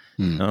him.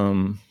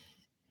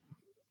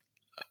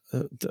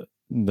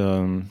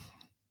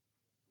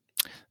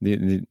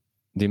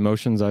 The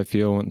emotions I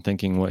feel when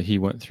thinking what he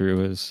went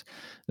through is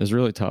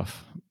really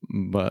tough.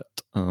 But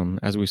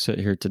as we sit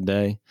here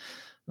today,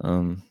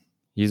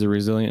 he's a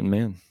resilient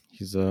man.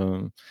 He's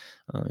a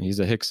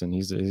Hickson.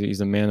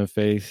 He's a man of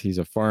faith. He's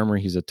a farmer.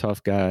 He's a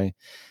tough guy.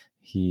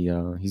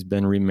 He's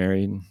been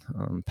remarried.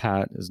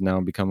 Pat has now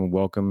become a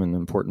welcome and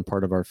important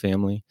part of our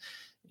family.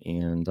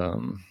 And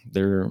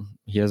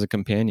he has a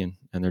companion,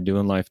 and they're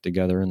doing life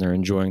together, and they're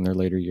enjoying their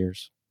later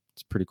years.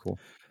 It's pretty cool.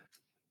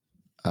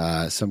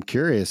 So I'm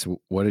curious,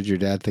 what did your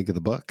dad think of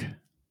the book?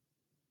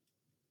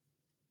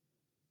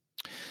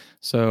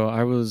 So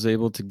I was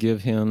able to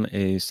give him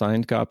a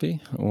signed copy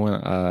when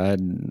I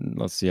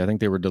think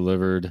they were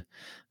delivered a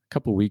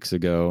couple weeks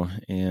ago.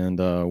 And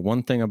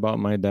one thing about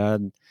my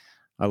dad,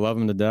 I love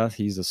him to death.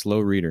 He's a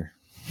slow reader.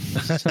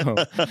 So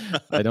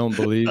I don't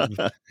believe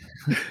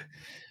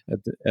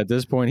at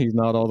this point he's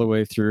not all the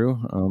way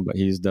through, but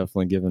he's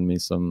definitely given me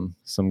some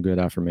good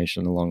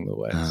affirmation along the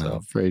way.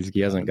 So he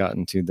hasn't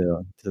gotten to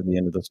the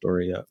end of the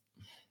story yet.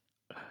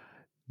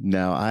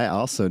 Now, I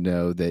also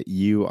know that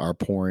you are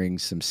pouring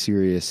some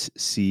serious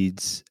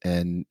seeds,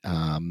 and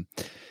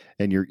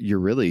you're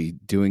really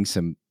doing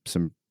some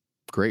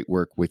great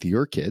work with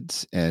your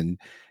kids, and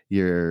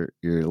you're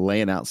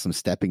laying out some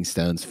stepping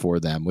stones for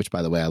them. Which,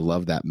 by the way, I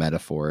love that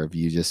metaphor of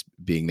you just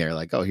being there,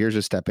 like, oh, here's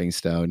a stepping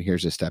stone,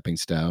 here's a stepping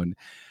stone.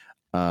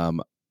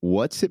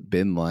 What's it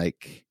been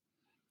like?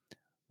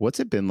 What's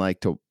it been like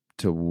to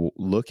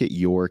look at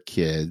your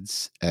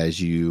kids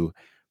as you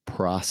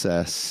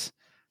process?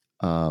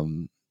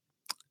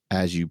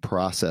 As you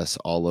process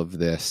all of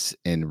this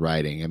in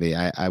writing? I mean,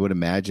 I would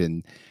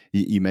imagine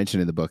you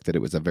mentioned in the book that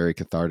it was a very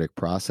cathartic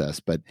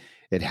process, but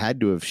it had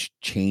to have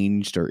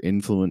changed or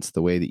influenced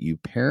the way that you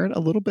parent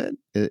a little bit.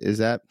 Is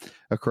that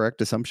a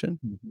correct assumption?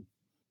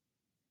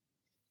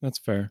 That's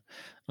fair.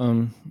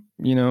 My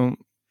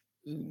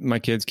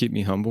kids keep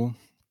me humble.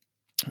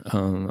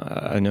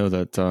 I know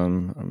that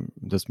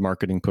this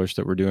marketing push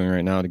that we're doing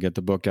right now to get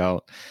the book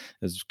out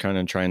is kind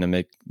of trying to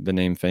make the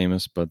name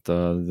famous, but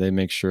they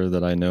make sure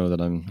that I know that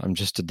I'm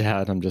just a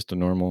dad. I'm just a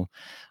normal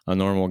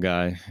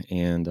guy,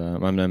 and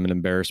I'm an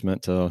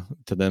embarrassment to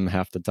them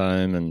half the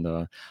time, and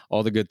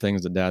all the good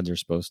things that dads are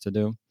supposed to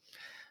do.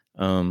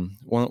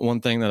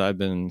 One thing that I've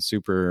been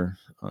super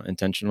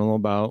intentional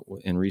about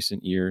in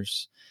recent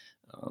years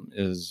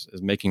is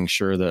making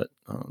sure that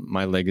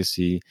my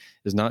legacy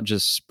is not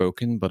just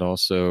spoken, but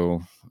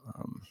also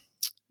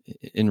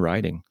in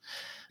writing.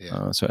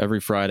 Yeah. So every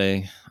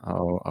Friday,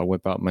 I'll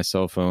whip out my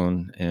cell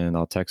phone and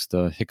I'll text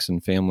the Hickson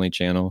family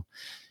channel,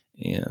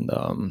 and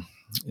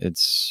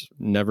it's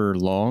never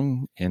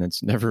long and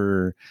it's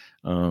never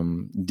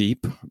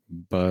deep,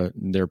 but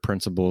they're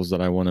principles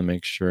that I want to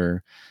make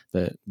sure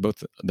that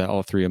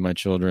all three of my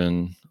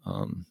children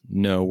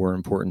know were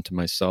important to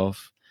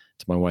myself,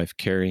 to my wife,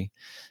 Carrie,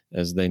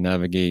 as they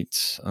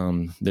navigate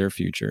their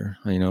future.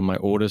 My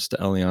oldest,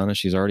 Eliana,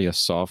 she's already a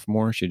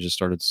sophomore. She just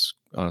started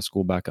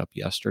school back up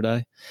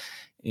yesterday.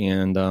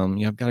 And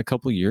I've got a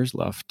couple of years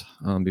left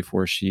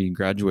before she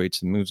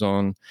graduates and moves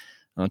on,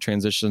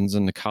 transitions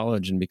into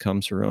college and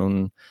becomes her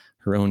own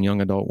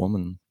young adult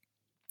woman.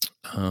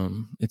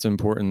 It's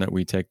important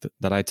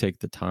that I take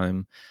the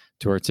time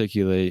to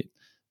articulate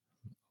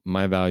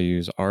my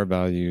values, our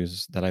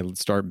values, that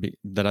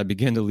I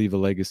begin to leave a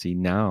legacy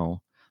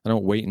now. I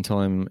don't wait until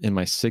I'm in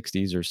my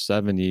 60s or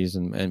 70s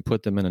and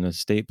put them in an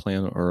estate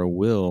plan or a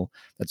will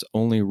that's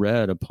only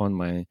read upon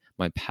my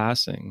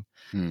passing.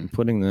 Hmm. I'm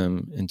putting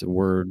them into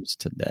words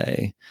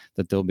today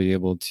that they'll be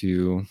able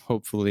to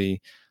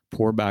hopefully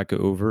pour back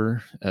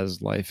over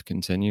as life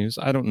continues.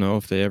 I don't know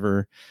if they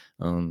ever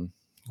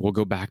will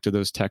go back to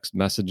those text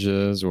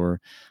messages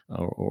or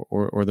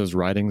those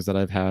writings that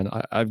I've had.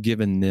 I've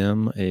given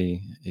them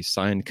a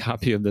signed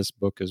copy of this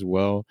book as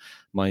well.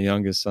 My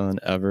youngest son,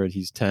 Everett,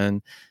 he's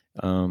 10.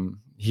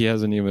 He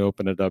hasn't even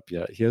opened it up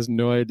yet. He has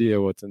no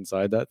idea what's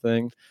inside that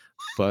thing,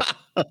 but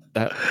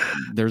that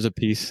there's a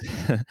piece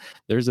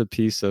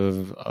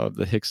of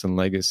the Hickson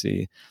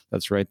legacy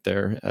that's right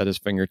there at his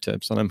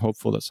fingertips, and I'm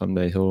hopeful that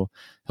someday he'll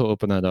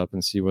open that up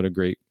and see what a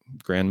great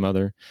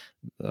grandmother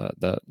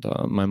that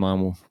my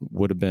mom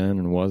would have been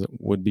and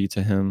would be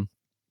to him,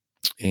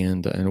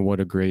 and what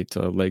a great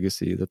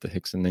legacy that the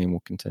Hickson name will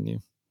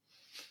continue.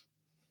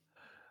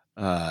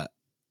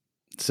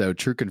 So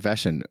true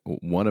confession,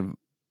 one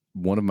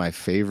of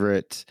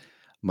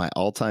my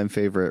all-time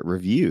favorite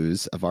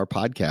reviews of our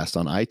podcast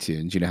on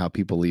iTunes, you know how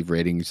people leave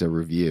ratings or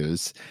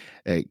reviews,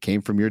 it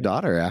came from your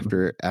daughter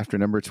after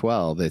number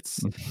 12.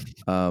 It's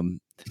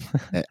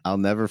I'll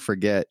never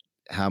forget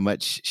how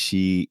much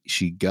she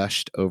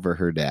gushed over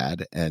her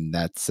dad, and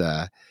that's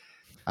I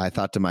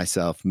thought to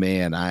myself,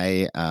 man,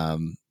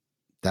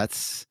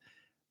 that's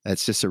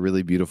just a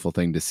really beautiful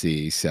thing to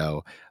see.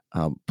 So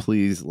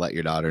please let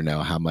your daughter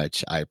know how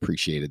much I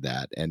appreciated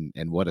that, and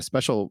what a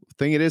special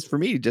thing it is for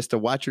me just to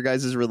watch your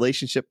guys'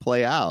 relationship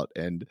play out.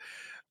 And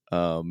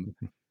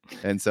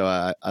so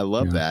I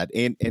love that.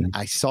 And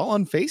I saw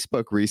on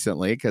Facebook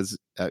recently, because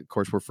of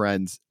course we're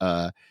friends,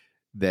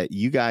 that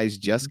you guys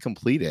just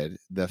completed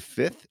the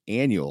 5th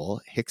annual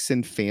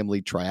Hickson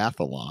Family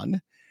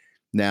Triathlon.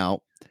 Now,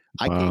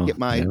 I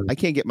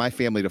can't get my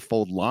family to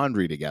fold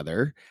laundry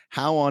together.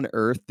 How on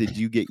earth did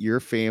you get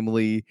your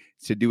family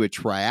to do a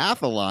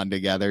triathlon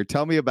together?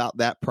 Tell me about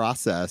that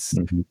process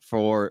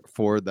for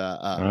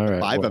the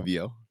five of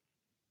you.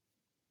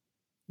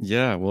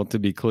 Yeah, well, to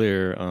be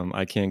clear,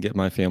 I can't get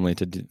my family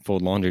to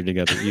fold laundry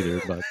together either.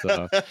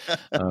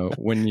 But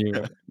when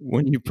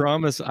you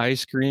promise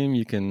ice cream,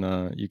 you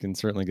can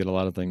certainly get a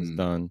lot of things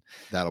done.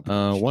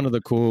 One of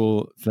the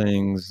cool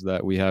things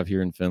that we have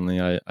here in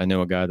Findlay, I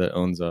know a guy that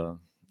owns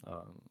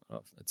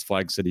it's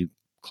Flag City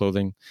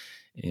Clothing,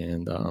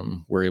 and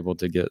we're able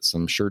to get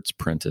some shirts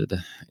printed.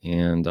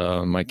 And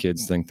my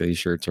kids think these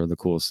shirts are the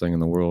coolest thing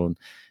in the world,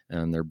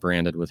 and they're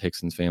branded with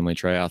Hickson's Family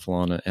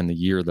Triathlon and the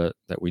year that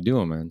we do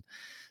them in.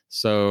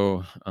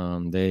 So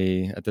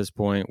at this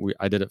point,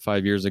 I did it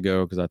 5 years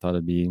ago because I thought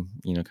it'd be,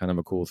 kind of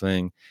a cool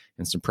thing,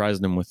 and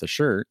surprised them with the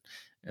shirt.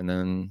 And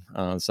then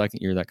the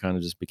second year, that kind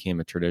of just became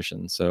a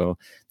tradition. So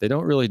they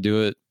don't really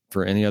do it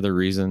for any other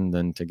reason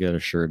than to get a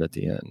shirt at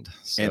the end.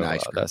 So, and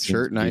ice cream. That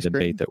shirt and ice cream.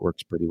 Debate that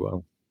works pretty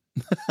well.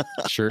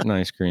 Shirt and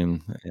ice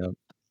cream. Yep,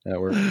 that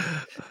works.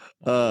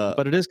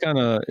 But it is kind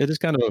of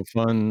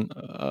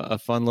a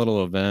fun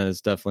little event.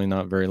 It's definitely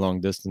not very long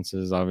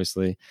distances,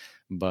 obviously,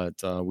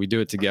 but we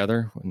do it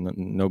together.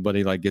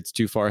 Nobody gets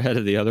too far ahead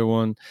of the other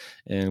one,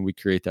 and we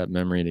create that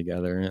memory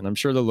together. And I'm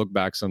sure they'll look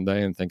back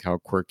someday and think how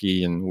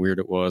quirky and weird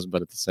it was.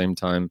 But at the same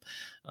time,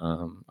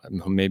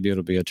 maybe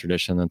it'll be a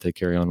tradition that they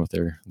carry on with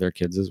their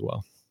kids as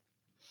well.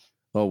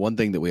 Well, one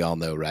thing that we all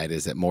know, right,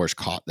 is that more is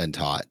caught than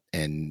taught.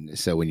 And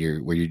so when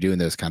you're doing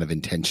those kind of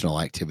intentional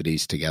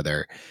activities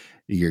together,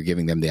 you're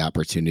giving them the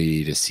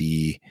opportunity to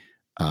see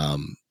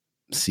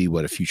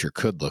what a future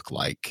could look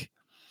like.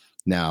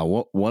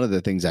 Now, one of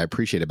the things I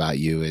appreciate about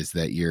you is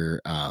that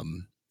you're a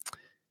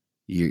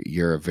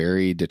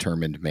very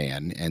determined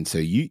man, and so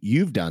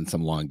you've done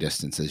some long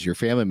distances. Your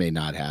family may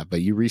not have,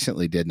 but you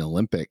recently did an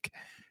Olympic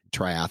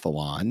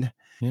triathlon.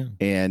 Yeah.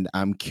 And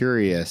I'm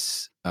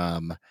curious,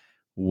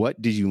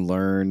 what did you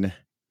learn?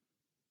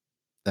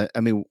 I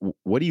mean,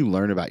 what do you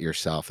learn about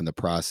yourself in the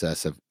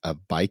process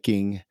of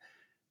biking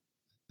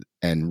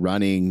and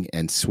running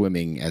and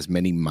swimming as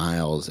many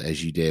miles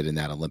as you did in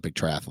that Olympic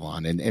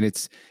triathlon? And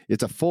it's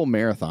a full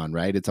marathon,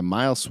 right? It's a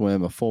mile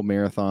swim, a full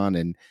marathon,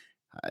 and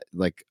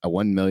like a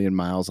 1 million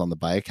miles on the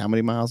bike. How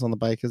many miles on the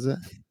bike is it?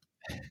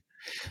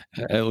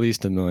 At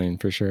least 1 million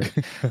for sure.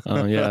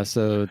 Yeah.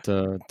 So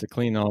to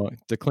clean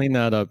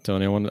that up,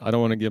 Tony, I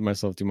don't want to give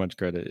myself too much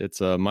credit.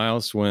 It's a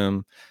mile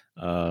swim,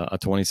 a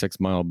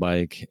 26-mile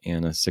bike,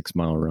 and a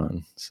 6-mile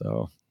run.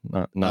 So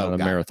not a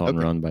marathon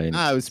run by any.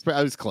 I was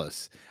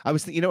close. I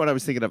was thinking of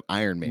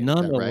Ironman.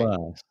 Nonetheless,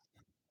 right?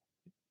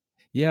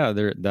 Yeah,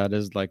 that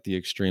is like the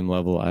extreme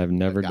level. I've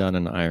never done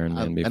an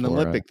Ironman before. An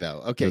Olympic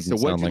though. Okay, so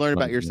what did you learn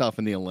about yourself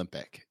in the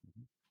Olympic?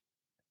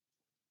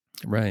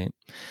 Right.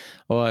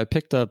 Well, I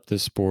picked up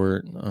this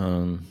sport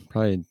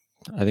probably,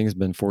 I think it's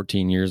been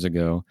 14 years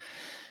ago,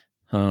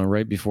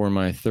 right before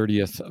my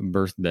 30th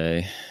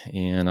birthday,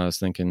 and I was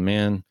thinking,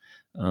 man,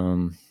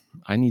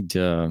 I need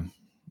to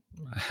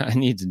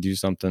do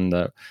something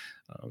that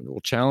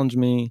will challenge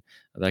me,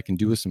 that I can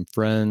do with some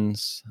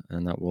friends,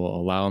 and that will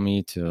allow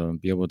me to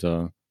be able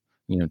to,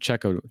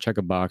 check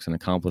a box and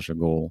accomplish a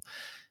goal.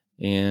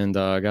 And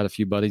I got a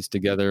few buddies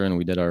together, and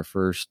we did our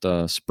first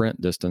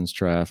sprint distance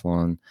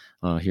triathlon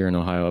here in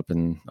Ohio, up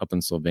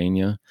in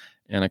Sylvania.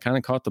 And I kind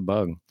of caught the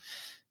bug,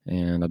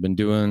 and I've been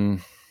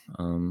doing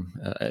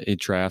a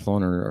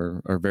triathlon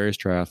or various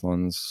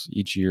triathlons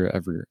each year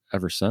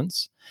ever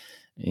since.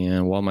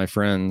 And while my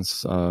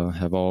friends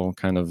have all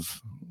kind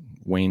of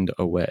waned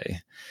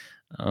away,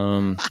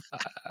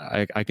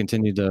 I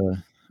continue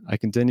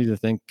to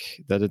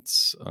think that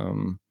it's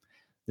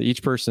that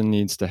each person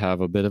needs to have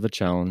a bit of a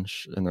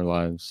challenge in their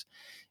lives,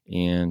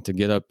 and to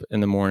get up in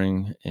the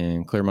morning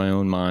and clear my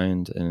own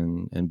mind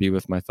and be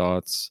with my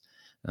thoughts,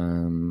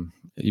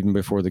 even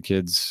before the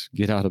kids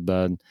get out of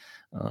bed,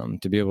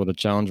 to be able to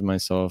challenge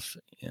myself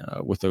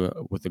with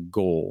a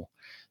goal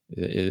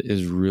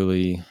is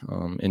really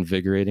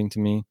invigorating to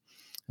me.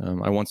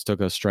 I once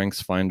took a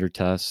Strengths Finder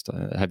test.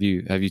 Have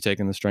you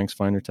taken the Strengths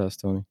Finder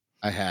test, Tony?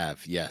 I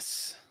have,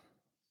 yes.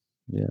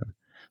 Yeah.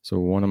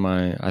 So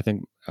I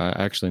think I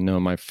actually know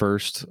my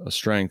first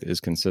strength is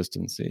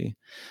consistency.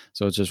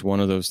 So it's just one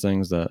of those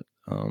things that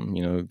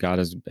God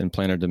has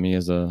implanted to me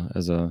as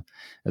a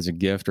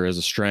gift or as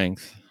a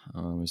strength,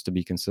 is to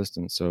be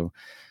consistent. So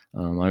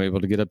I'm able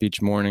to get up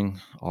each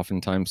morning,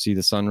 oftentimes see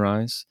the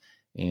sunrise,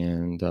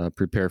 and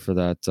prepare for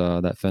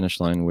that finish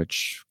line,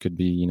 which could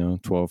be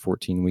 12,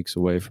 14 weeks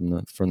away from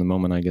the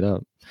moment I get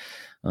up,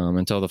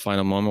 until the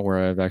final moment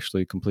where I've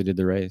actually completed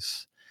the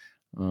race.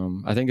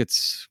 I think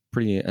it's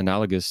pretty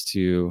analogous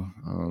to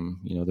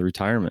the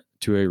retirement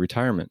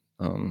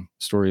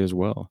story as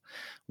well,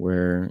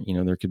 where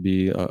there could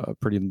be a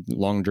pretty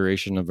long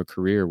duration of a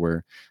career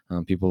where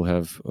people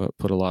have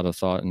put a lot of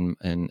thought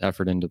and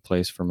effort into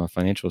place from a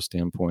financial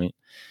standpoint,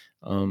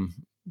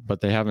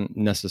 but they haven't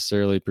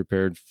necessarily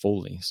prepared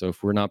fully. So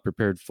if we're not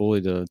prepared fully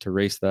to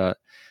race that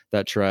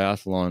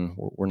triathlon,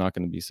 we're not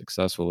going to be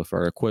successful. If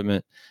our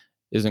equipment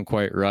isn't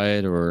quite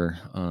right, or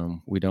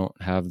we don't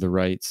have the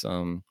right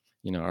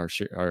our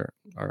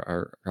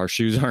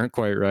shoes aren't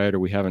quite right, or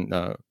we haven't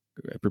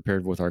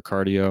prepared with our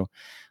cardio,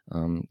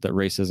 that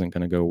race isn't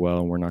going to go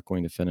well, and we're not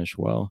going to finish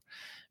well.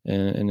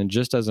 And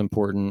just as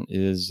important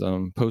is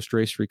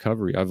post-race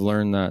recovery. I've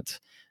learned that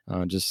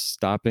just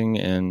stopping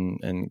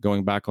and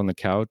going back on the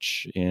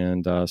couch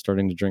and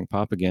starting to drink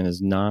pop again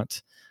is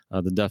not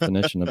the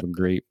definition of a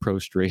great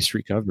post-race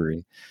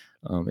recovery.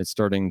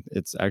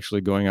 It's actually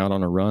going out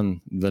on a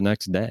run the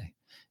next day.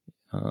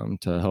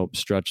 To help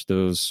stretch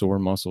those sore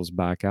muscles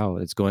back out.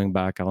 It's going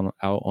back out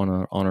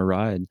on a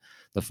ride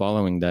the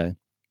following day.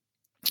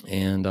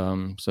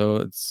 And so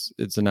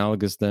it's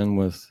analogous then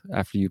with,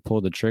 after you pull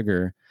the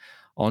trigger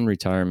on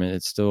retirement,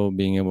 it's still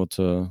being able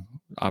to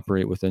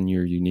operate within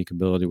your unique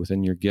ability,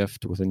 within your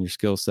gift, within your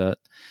skill set,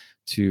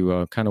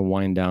 to kind of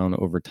wind down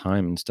over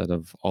time instead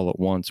of all at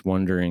once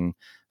wondering,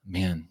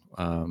 man,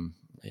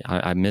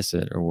 I miss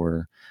it,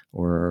 or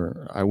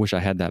I wish I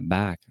had that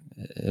back.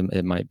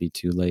 It might be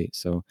too late.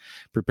 So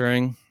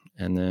preparing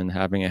and then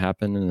having it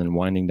happen and then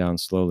winding down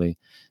slowly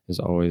is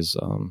always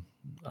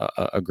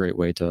a great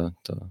way to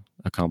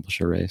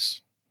accomplish a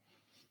race.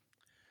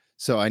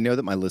 So I know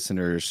that my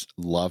listeners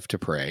love to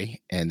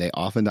pray, and they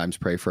oftentimes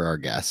pray for our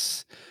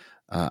guests.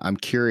 I'm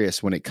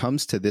curious, when it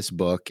comes to this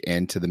book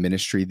and to the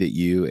ministry that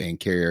you and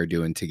Carrie are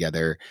doing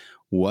together,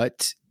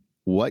 what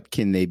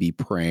can they be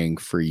praying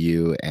for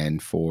you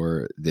and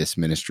for this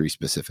ministry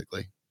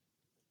specifically?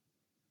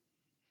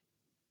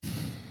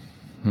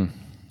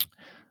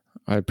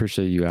 I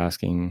appreciate you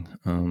asking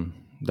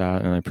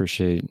that, and I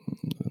appreciate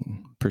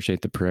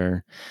the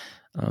prayer.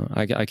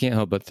 I can't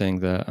help but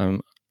think that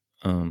I'm,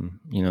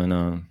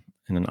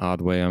 in an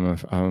odd way, I'm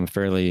a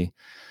fairly,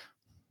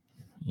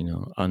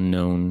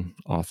 unknown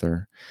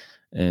author,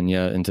 and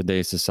yet in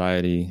today's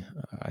society,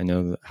 I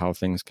know how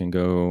things can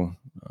go,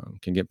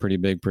 can get pretty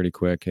big pretty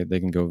quick. They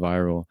can go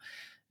viral.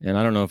 And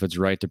I don't know if it's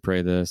right to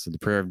pray this. The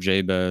prayer of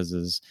Jabez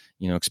is,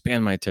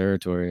 expand my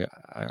territory.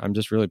 I'm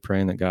just really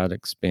praying that God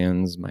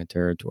expands my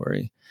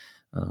territory.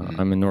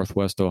 I'm in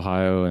Northwest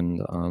Ohio,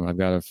 and I've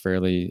got a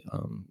fairly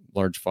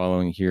large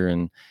following here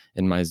in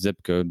my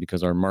zip code,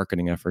 because our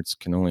marketing efforts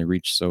can only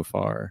reach so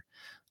far.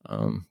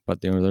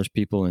 But there's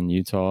people in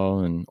Utah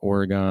and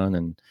Oregon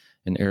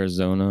and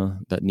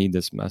Arizona that need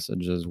this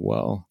message as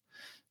well.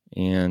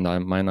 And I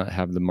might not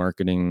have the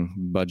marketing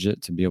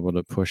budget to be able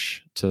to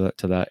push to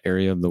that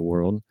area of the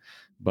world,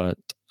 but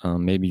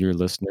maybe your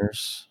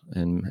listeners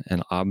and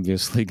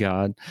obviously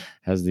God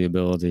has the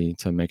ability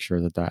to make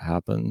sure that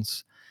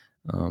happens.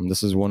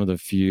 This is one of the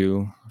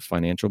few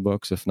financial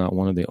books, if not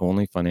one of the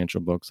only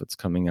financial books that's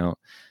coming out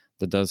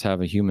that does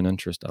have a human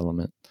interest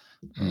element.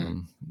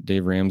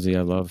 Dave Ramsey,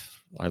 I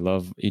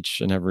love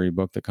each and every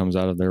book that comes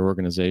out of their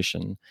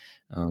organization.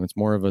 It's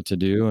more of a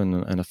to-do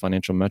and a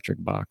financial metric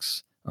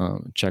box.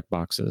 Check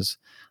boxes.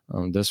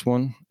 This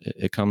one,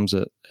 it comes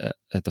at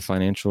the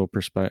financial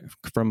perspective,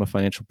 from a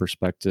financial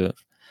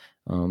perspective,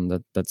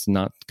 that's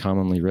not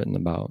commonly written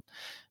about.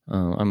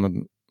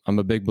 I'm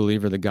a big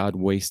believer that God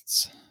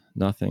wastes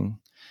nothing,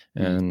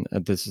 and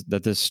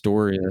that this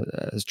story,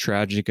 as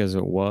tragic as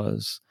it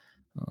was,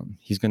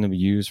 He's going to be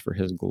used for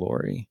His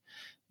glory.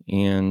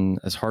 And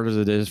as hard as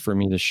it is for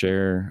me to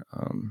share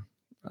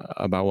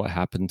about what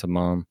happened to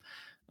Mom,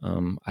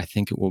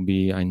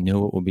 I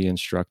know it will be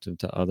instructive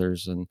to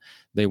others, and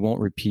they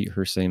won't repeat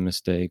her same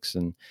mistakes.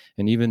 And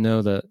even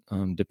though that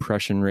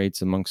depression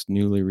rates amongst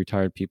newly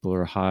retired people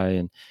are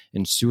high,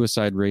 and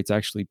suicide rates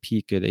actually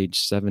peak at age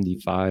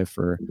 75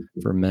 for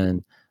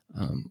men,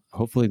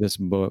 hopefully this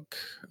book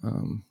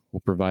will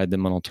provide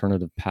them an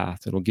alternative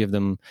path. It'll give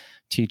them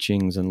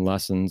teachings and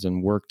lessons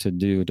and work to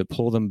do to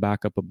pull them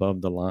back up above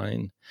the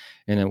line.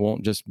 And it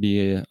won't just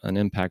be an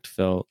impact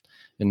felt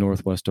in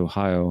Northwest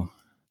Ohio,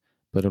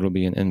 but it'll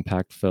be an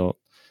impact felt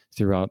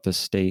throughout the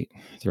state,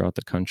 throughout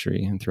the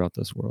country, and throughout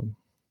this world.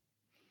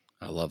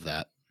 I love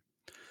that.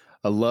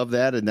 I love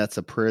that. And that's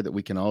a prayer that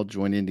we can all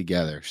join in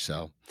together.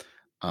 So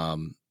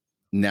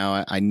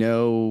now I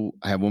know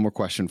I have one more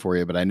question for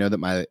you, but I know that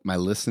my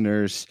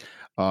listeners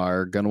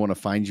are going to want to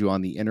find you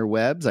on the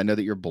interwebs. I know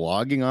that you're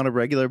blogging on a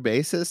regular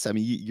basis. I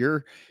mean,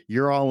 you're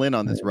all in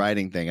on this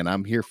writing thing, and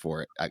I'm here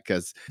for it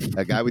because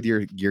a guy with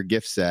your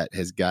gift set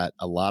has got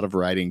a lot of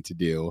writing to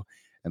do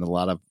and a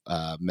lot of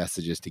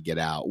messages to get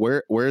out.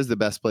 Where is the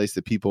best place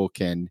that people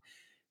can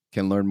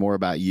learn more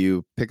about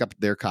you, pick up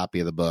their copy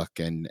of the book,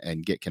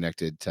 and get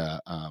connected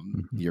to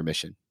your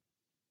mission?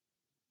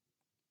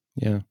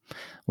 Yeah.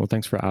 Well,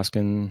 thanks for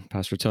asking,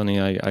 Pastor Tony.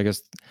 I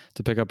guess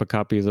to pick up a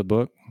copy of the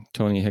book,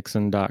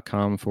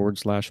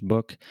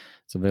 tonyhickson.com/book.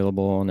 It's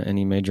available on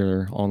any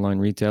major online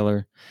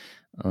retailer.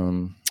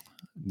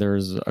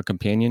 There's a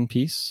companion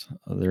piece.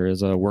 There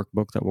is a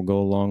workbook that will go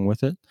along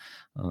with it.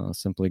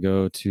 Simply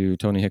go to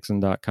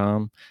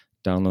tonyhickson.com,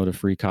 download a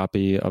free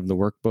copy of the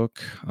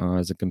workbook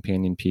as a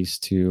companion piece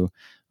to,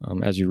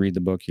 as you read the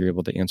book, you're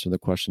able to answer the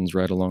questions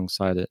right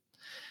alongside it.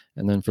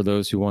 And then for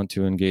those who want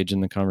to engage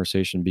in the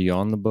conversation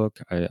beyond the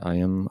book, I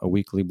am a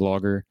weekly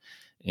blogger,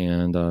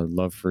 and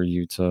love for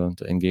you to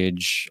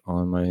engage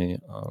on my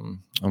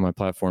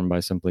platform by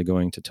simply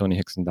going to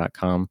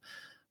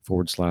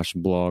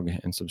tonyhickson.com/blog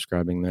and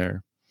subscribing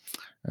there.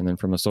 And then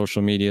from a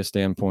social media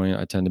standpoint,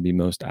 I tend to be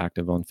most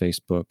active on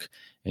Facebook,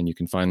 and you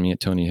can find me at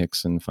Tony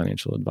Hickson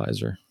Financial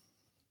Advisor.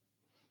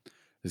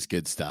 It's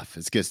good stuff.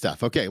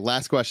 Okay,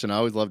 last question I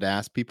always love to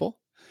ask people.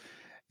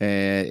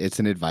 It's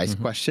an advice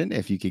question.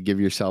 If you could give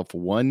yourself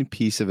one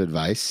piece of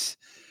advice,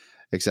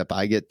 except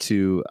I get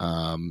to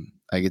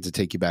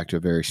take you back to a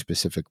very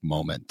specific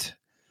moment,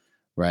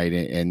 right?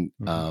 And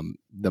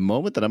the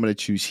moment that I'm going to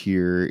choose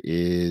here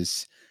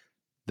is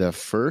the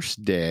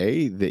first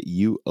day that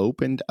you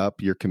opened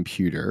up your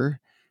computer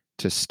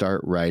to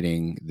start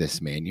writing this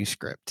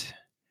manuscript.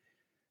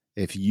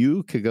 If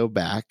you could go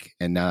back,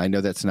 and now I know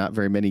that's not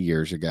very many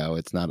years ago.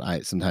 It's not.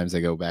 Sometimes I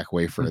go back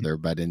way further,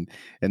 but in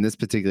this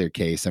particular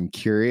case, I'm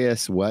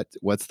curious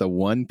what's the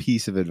one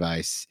piece of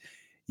advice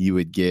you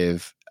would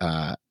give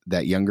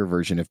that younger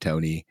version of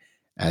Tony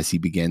as he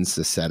begins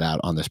to set out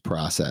on this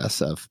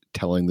process of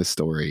telling the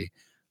story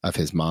of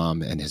his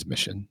mom and his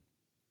mission?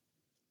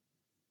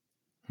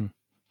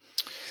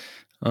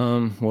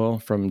 Well,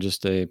 from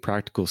just a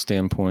practical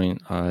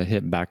standpoint, I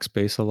hit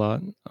backspace a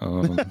lot.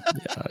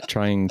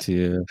 Trying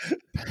to,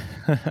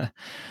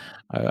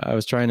 I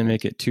was trying to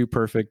make it too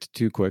perfect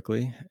too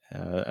quickly,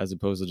 as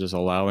opposed to just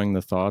allowing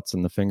the thoughts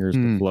and the fingers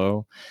to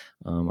flow.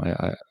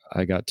 I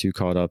got too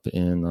caught up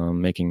in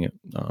making it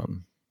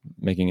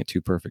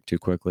too perfect too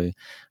quickly.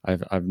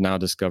 I've now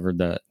discovered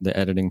that the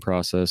editing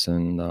process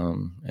and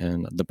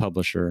the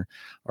publisher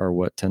are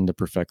what tend to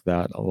perfect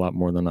that a lot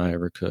more than I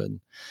ever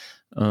could.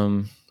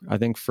 I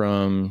think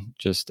from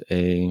just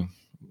a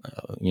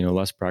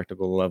less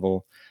practical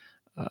level,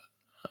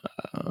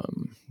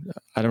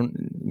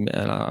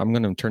 I'm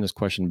going to turn this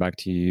question back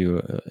to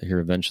you here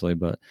eventually,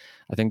 but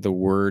I think the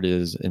word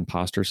is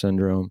imposter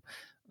syndrome.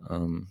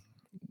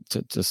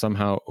 To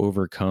somehow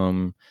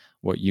overcome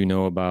what you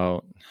know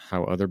about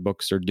how other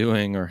books are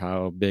doing, or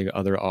how big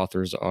other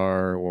authors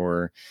are,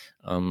 or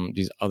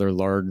these other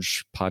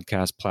large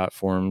podcast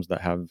platforms that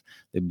have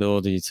the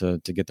ability to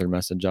get their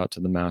message out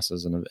to the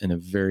masses in a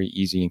very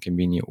easy and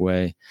convenient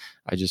way.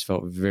 I just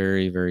felt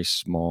very, very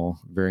small,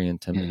 very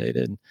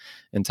intimidated.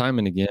 And time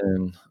and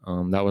again,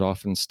 that would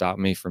often stop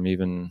me from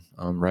even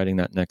writing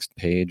that next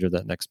page or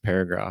that next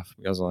paragraph,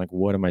 because I'm like,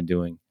 what am I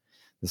doing?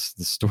 The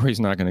story's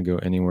not going to go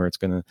anywhere. It's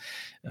going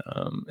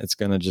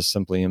to just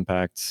simply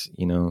impact,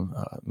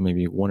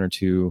 maybe one or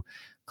two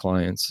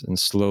clients. And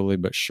slowly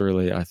but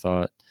surely, I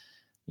thought,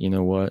 you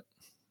know what?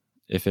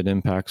 If it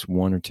impacts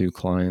one or two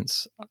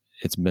clients,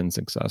 it's been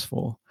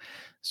successful.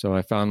 So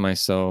I found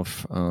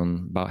myself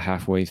about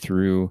halfway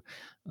through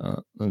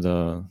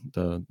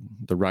the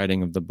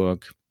writing of the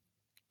book,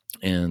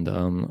 and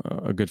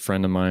a good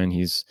friend of mine,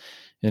 he's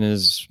in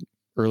his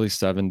early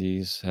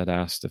 70s, had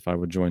asked if I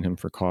would join him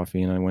for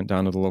coffee, and I went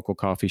down to the local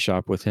coffee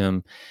shop with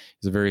him.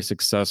 He's a very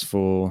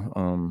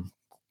successful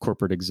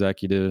corporate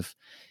executive,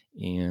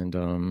 and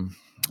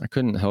I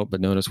couldn't help but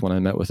notice when I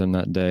met with him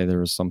that day, there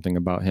was something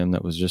about him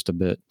that was just a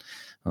bit,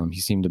 he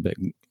seemed a bit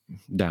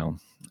down,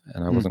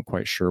 and I wasn't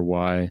quite sure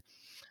why.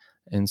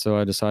 And so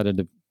I decided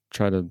to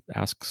try to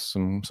ask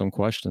some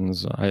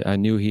questions. I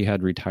knew he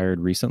had retired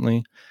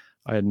recently,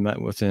 I had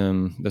met with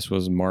him. This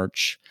was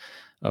March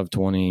of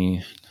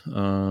this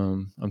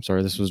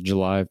was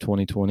July of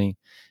 2020.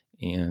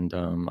 And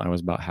I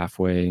was about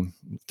halfway,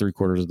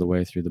 3/4 of the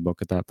way through the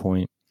book at that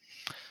point.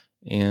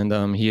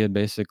 And he had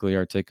basically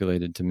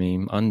articulated to me,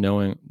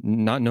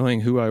 not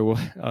knowing who I was,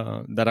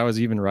 that I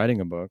was even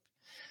writing a book,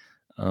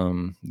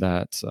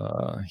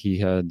 that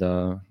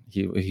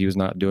he was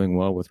not doing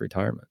well with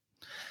retirement.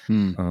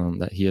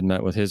 That he had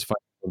met with his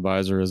financial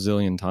advisor a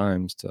zillion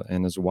times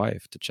and his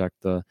wife to check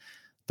the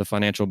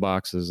financial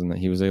boxes, and that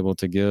he was able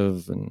to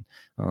give and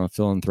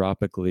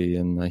philanthropically,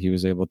 and that he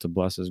was able to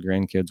bless his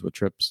grandkids with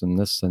trips and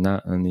this and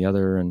that and the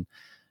other, and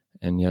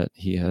yet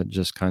he had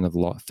just kind of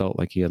felt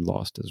like he had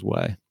lost his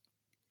way.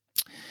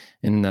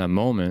 In that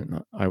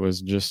moment, I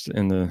was just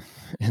in the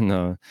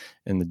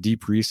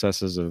deep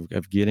recesses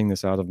of getting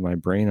this out of my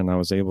brain, and I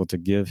was able to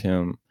give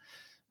him,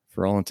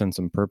 for all intents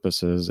and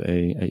purposes,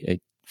 a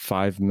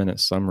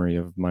 5-minute summary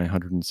of my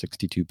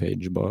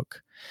 162-page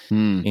book.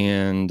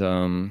 And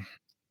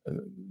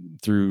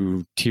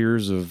through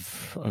tears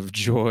of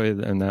joy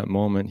in that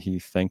moment, he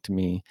thanked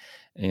me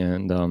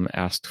and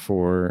asked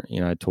for,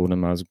 I told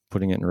him I was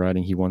putting it in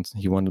writing. He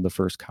wanted the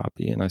first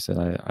copy, and I said,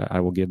 I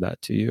will give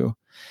that to you.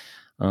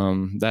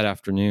 That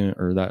afternoon,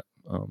 or that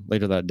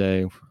later that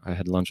day, I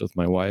had lunch with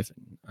my wife,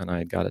 and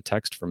I got a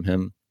text from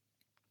him.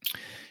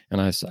 And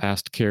I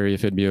asked Carrie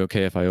if it'd be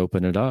okay if I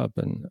open it up,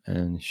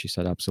 and she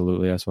said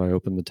absolutely. So I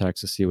opened the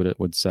text to see what it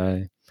would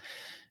say,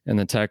 and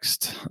the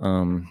text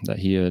that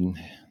he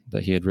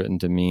had written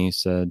to me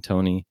said,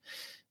 "Tony,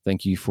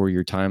 thank you for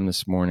your time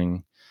this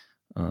morning.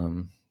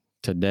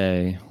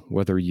 Today,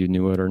 whether you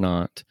knew it or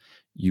not,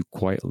 you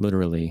quite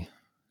literally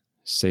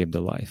saved a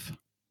life."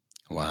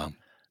 Wow.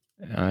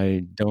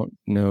 I don't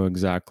know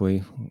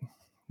exactly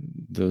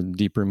the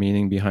deeper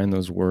meaning behind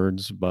those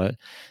words, but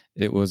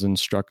it was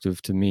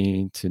instructive to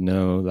me to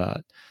know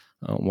that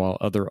while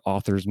other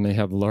authors may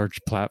have large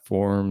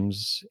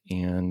platforms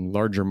and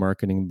larger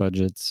marketing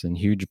budgets and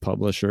huge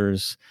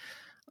publishers,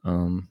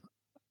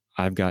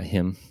 I've got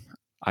him.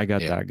 I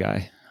got that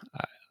guy.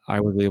 I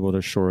was able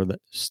to share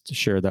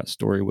that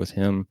story with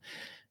him,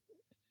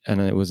 and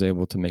it was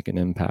able to make an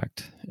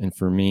impact. And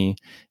for me,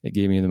 it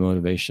gave me the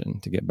motivation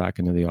to get back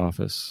into the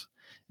office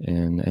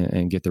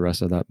and get the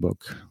rest of that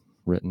book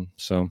written.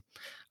 So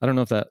I don't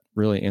know if that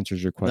really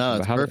answers your question,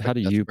 but how do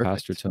you,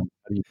 Pastor Tony,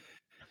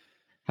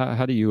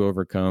 how do you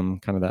overcome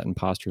kind of that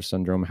imposter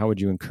syndrome? How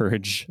would you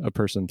encourage a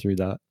person through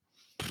that?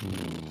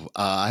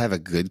 I have a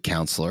good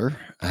counselor.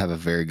 I have a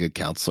very good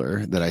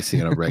counselor that I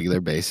see on a regular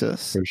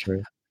basis. For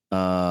sure.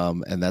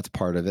 And that's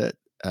part of it.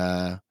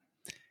 But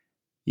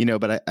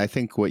I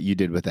think what you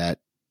did with that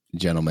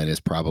gentleman is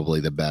probably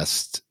the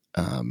best.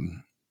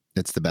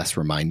 It's the best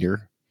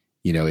reminder.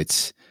 I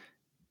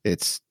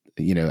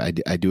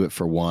do it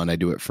for one, I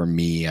do it for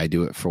me, I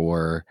do it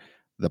for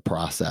the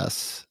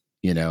process.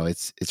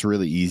 It's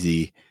really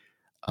easy.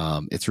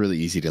 It's really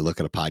easy to look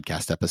at a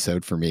podcast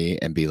episode for me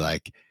and be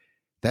like,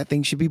 that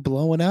thing should be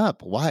blowing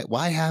up.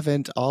 Why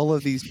haven't all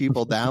of these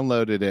people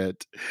downloaded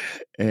it?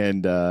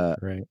 And,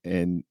 right.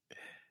 And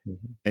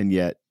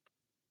yet,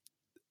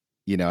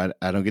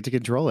 I don't get to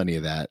control any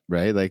of that,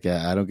 right? Like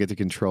I don't get to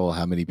control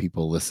how many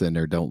people listen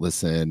or don't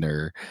listen,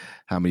 or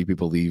how many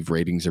people leave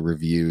ratings or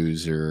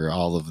reviews, or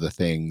all of the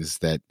things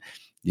that,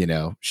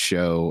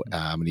 show,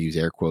 I'm going to use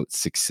air quotes,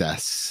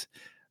 success.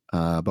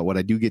 But what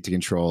I do get to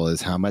control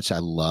is how much I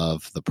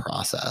love the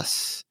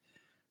process.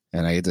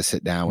 And I get to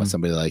sit down with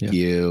somebody like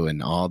you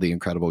and all the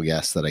incredible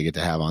guests that I get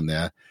to have on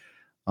the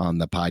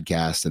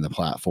podcast and the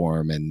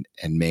platform. And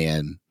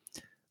man,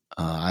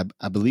 I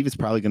believe it's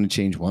probably going to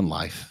change one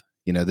life.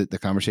 The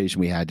conversation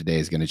we had today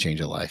is going to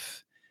change a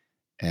life.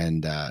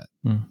 And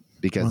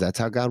because that's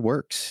how God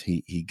works.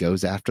 He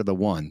goes after the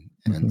one.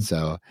 And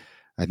so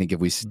I think if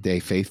we stay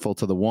faithful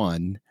to the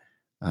one,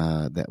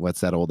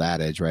 what's that old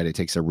adage, right? It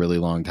takes a really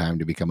long time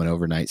to become an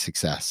overnight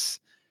success.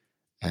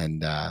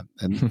 And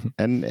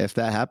if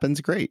that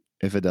happens, great.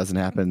 If it doesn't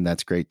happen,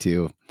 that's great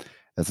too.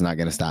 That's not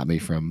going to stop me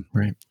from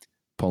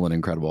pulling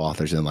incredible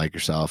authors in like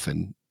yourself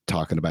and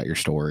talking about your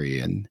story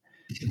and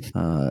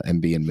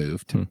being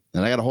moved. And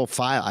I got a whole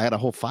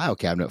file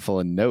cabinet full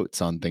of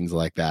notes on things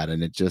like that.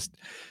 And it just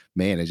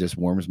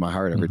warms my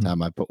heart every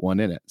time I put one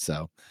in it.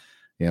 So,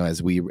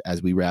 as we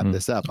wrap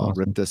this up, I'll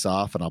rip this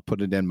off and I'll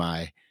put it in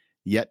my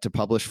yet to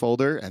publish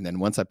folder. And then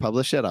once I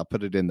publish it, I'll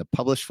put it in the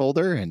publish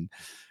folder, and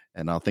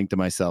I'll think to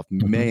myself,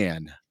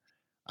 man,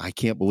 I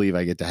can't believe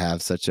I get to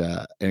have such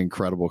an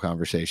incredible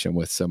conversation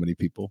with so many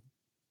people.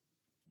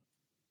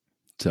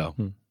 So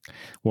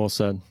well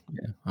said.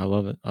 Yeah, I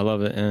love it.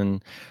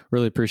 And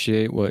really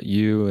appreciate what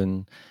you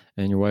and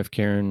your wife,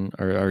 Karen,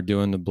 are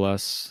doing to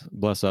bless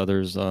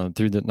others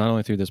through not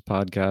only through this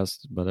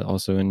podcast, but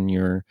also in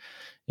your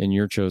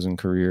chosen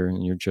career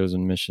and your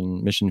chosen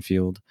mission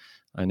field.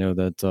 I know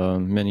that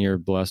many are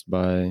blessed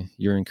by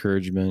your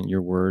encouragement,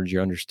 your words,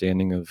 your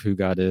understanding of who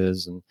God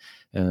is,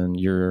 and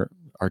your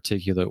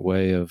articulate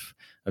way of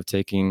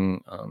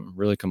taking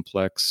really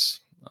complex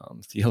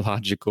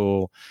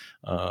theological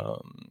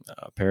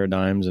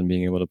paradigms and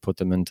being able to put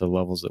them into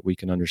levels that we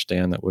can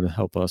understand that would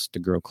help us to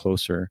grow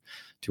closer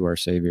to our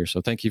Savior.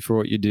 So thank you for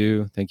what you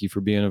do. Thank you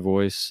for being a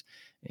voice,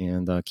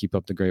 and keep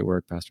up the great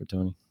work, Pastor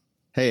Tony.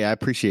 Hey, I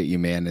appreciate you,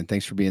 man. And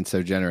thanks for being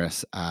so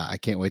generous. I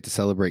can't wait to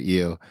celebrate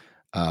you.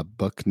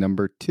 Book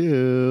number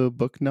two.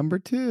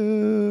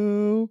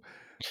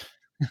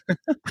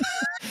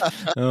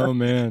 Oh,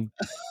 man.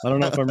 I don't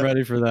know if I'm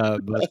ready for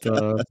that, but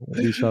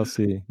we shall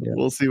see. Yeah.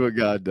 We'll see what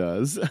God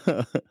does.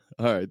 All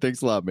right.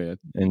 Thanks a lot, man.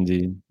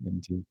 Indeed.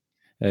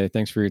 Hey,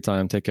 thanks for your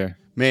time. Take care.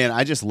 Man,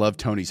 I just love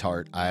Tony's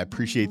heart. I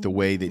appreciate the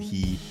way that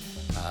he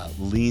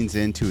leans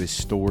into his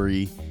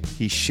story.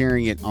 He's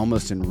sharing it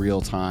almost in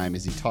real time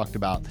as he talked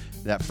about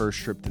that first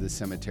trip to the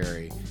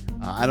cemetery.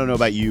 I don't know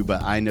about you,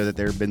 but I know that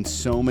there have been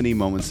so many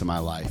moments in my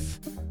life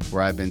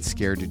where I've been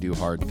scared to do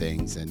hard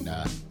things. And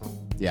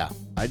yeah,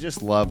 I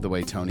just love the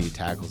way Tony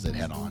tackles it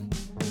head on.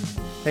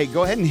 Hey,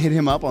 go ahead and hit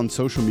him up on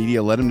social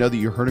media. Let him know that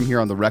you heard him here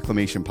on the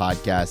Reclamation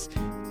Podcast.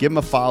 Give him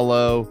a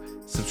follow,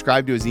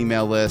 subscribe to his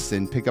email list,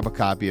 and pick up a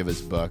copy of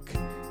his book.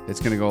 It's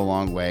going to go a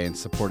long way in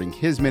supporting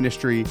his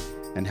ministry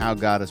and how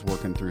God is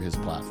working through his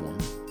platform.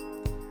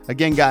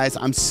 Again, guys,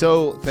 I'm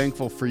so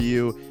thankful for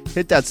you.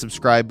 Hit that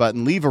subscribe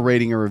button, leave a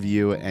rating or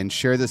review, and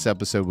share this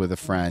episode with a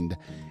friend.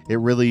 It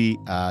really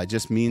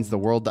just means the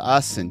world to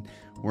us, and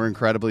we're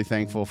incredibly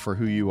thankful for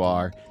who you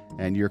are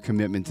and your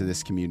commitment to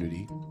this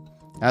community.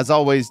 As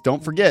always,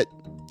 don't forget,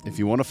 if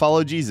you want to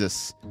follow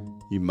Jesus,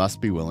 you must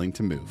be willing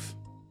to move.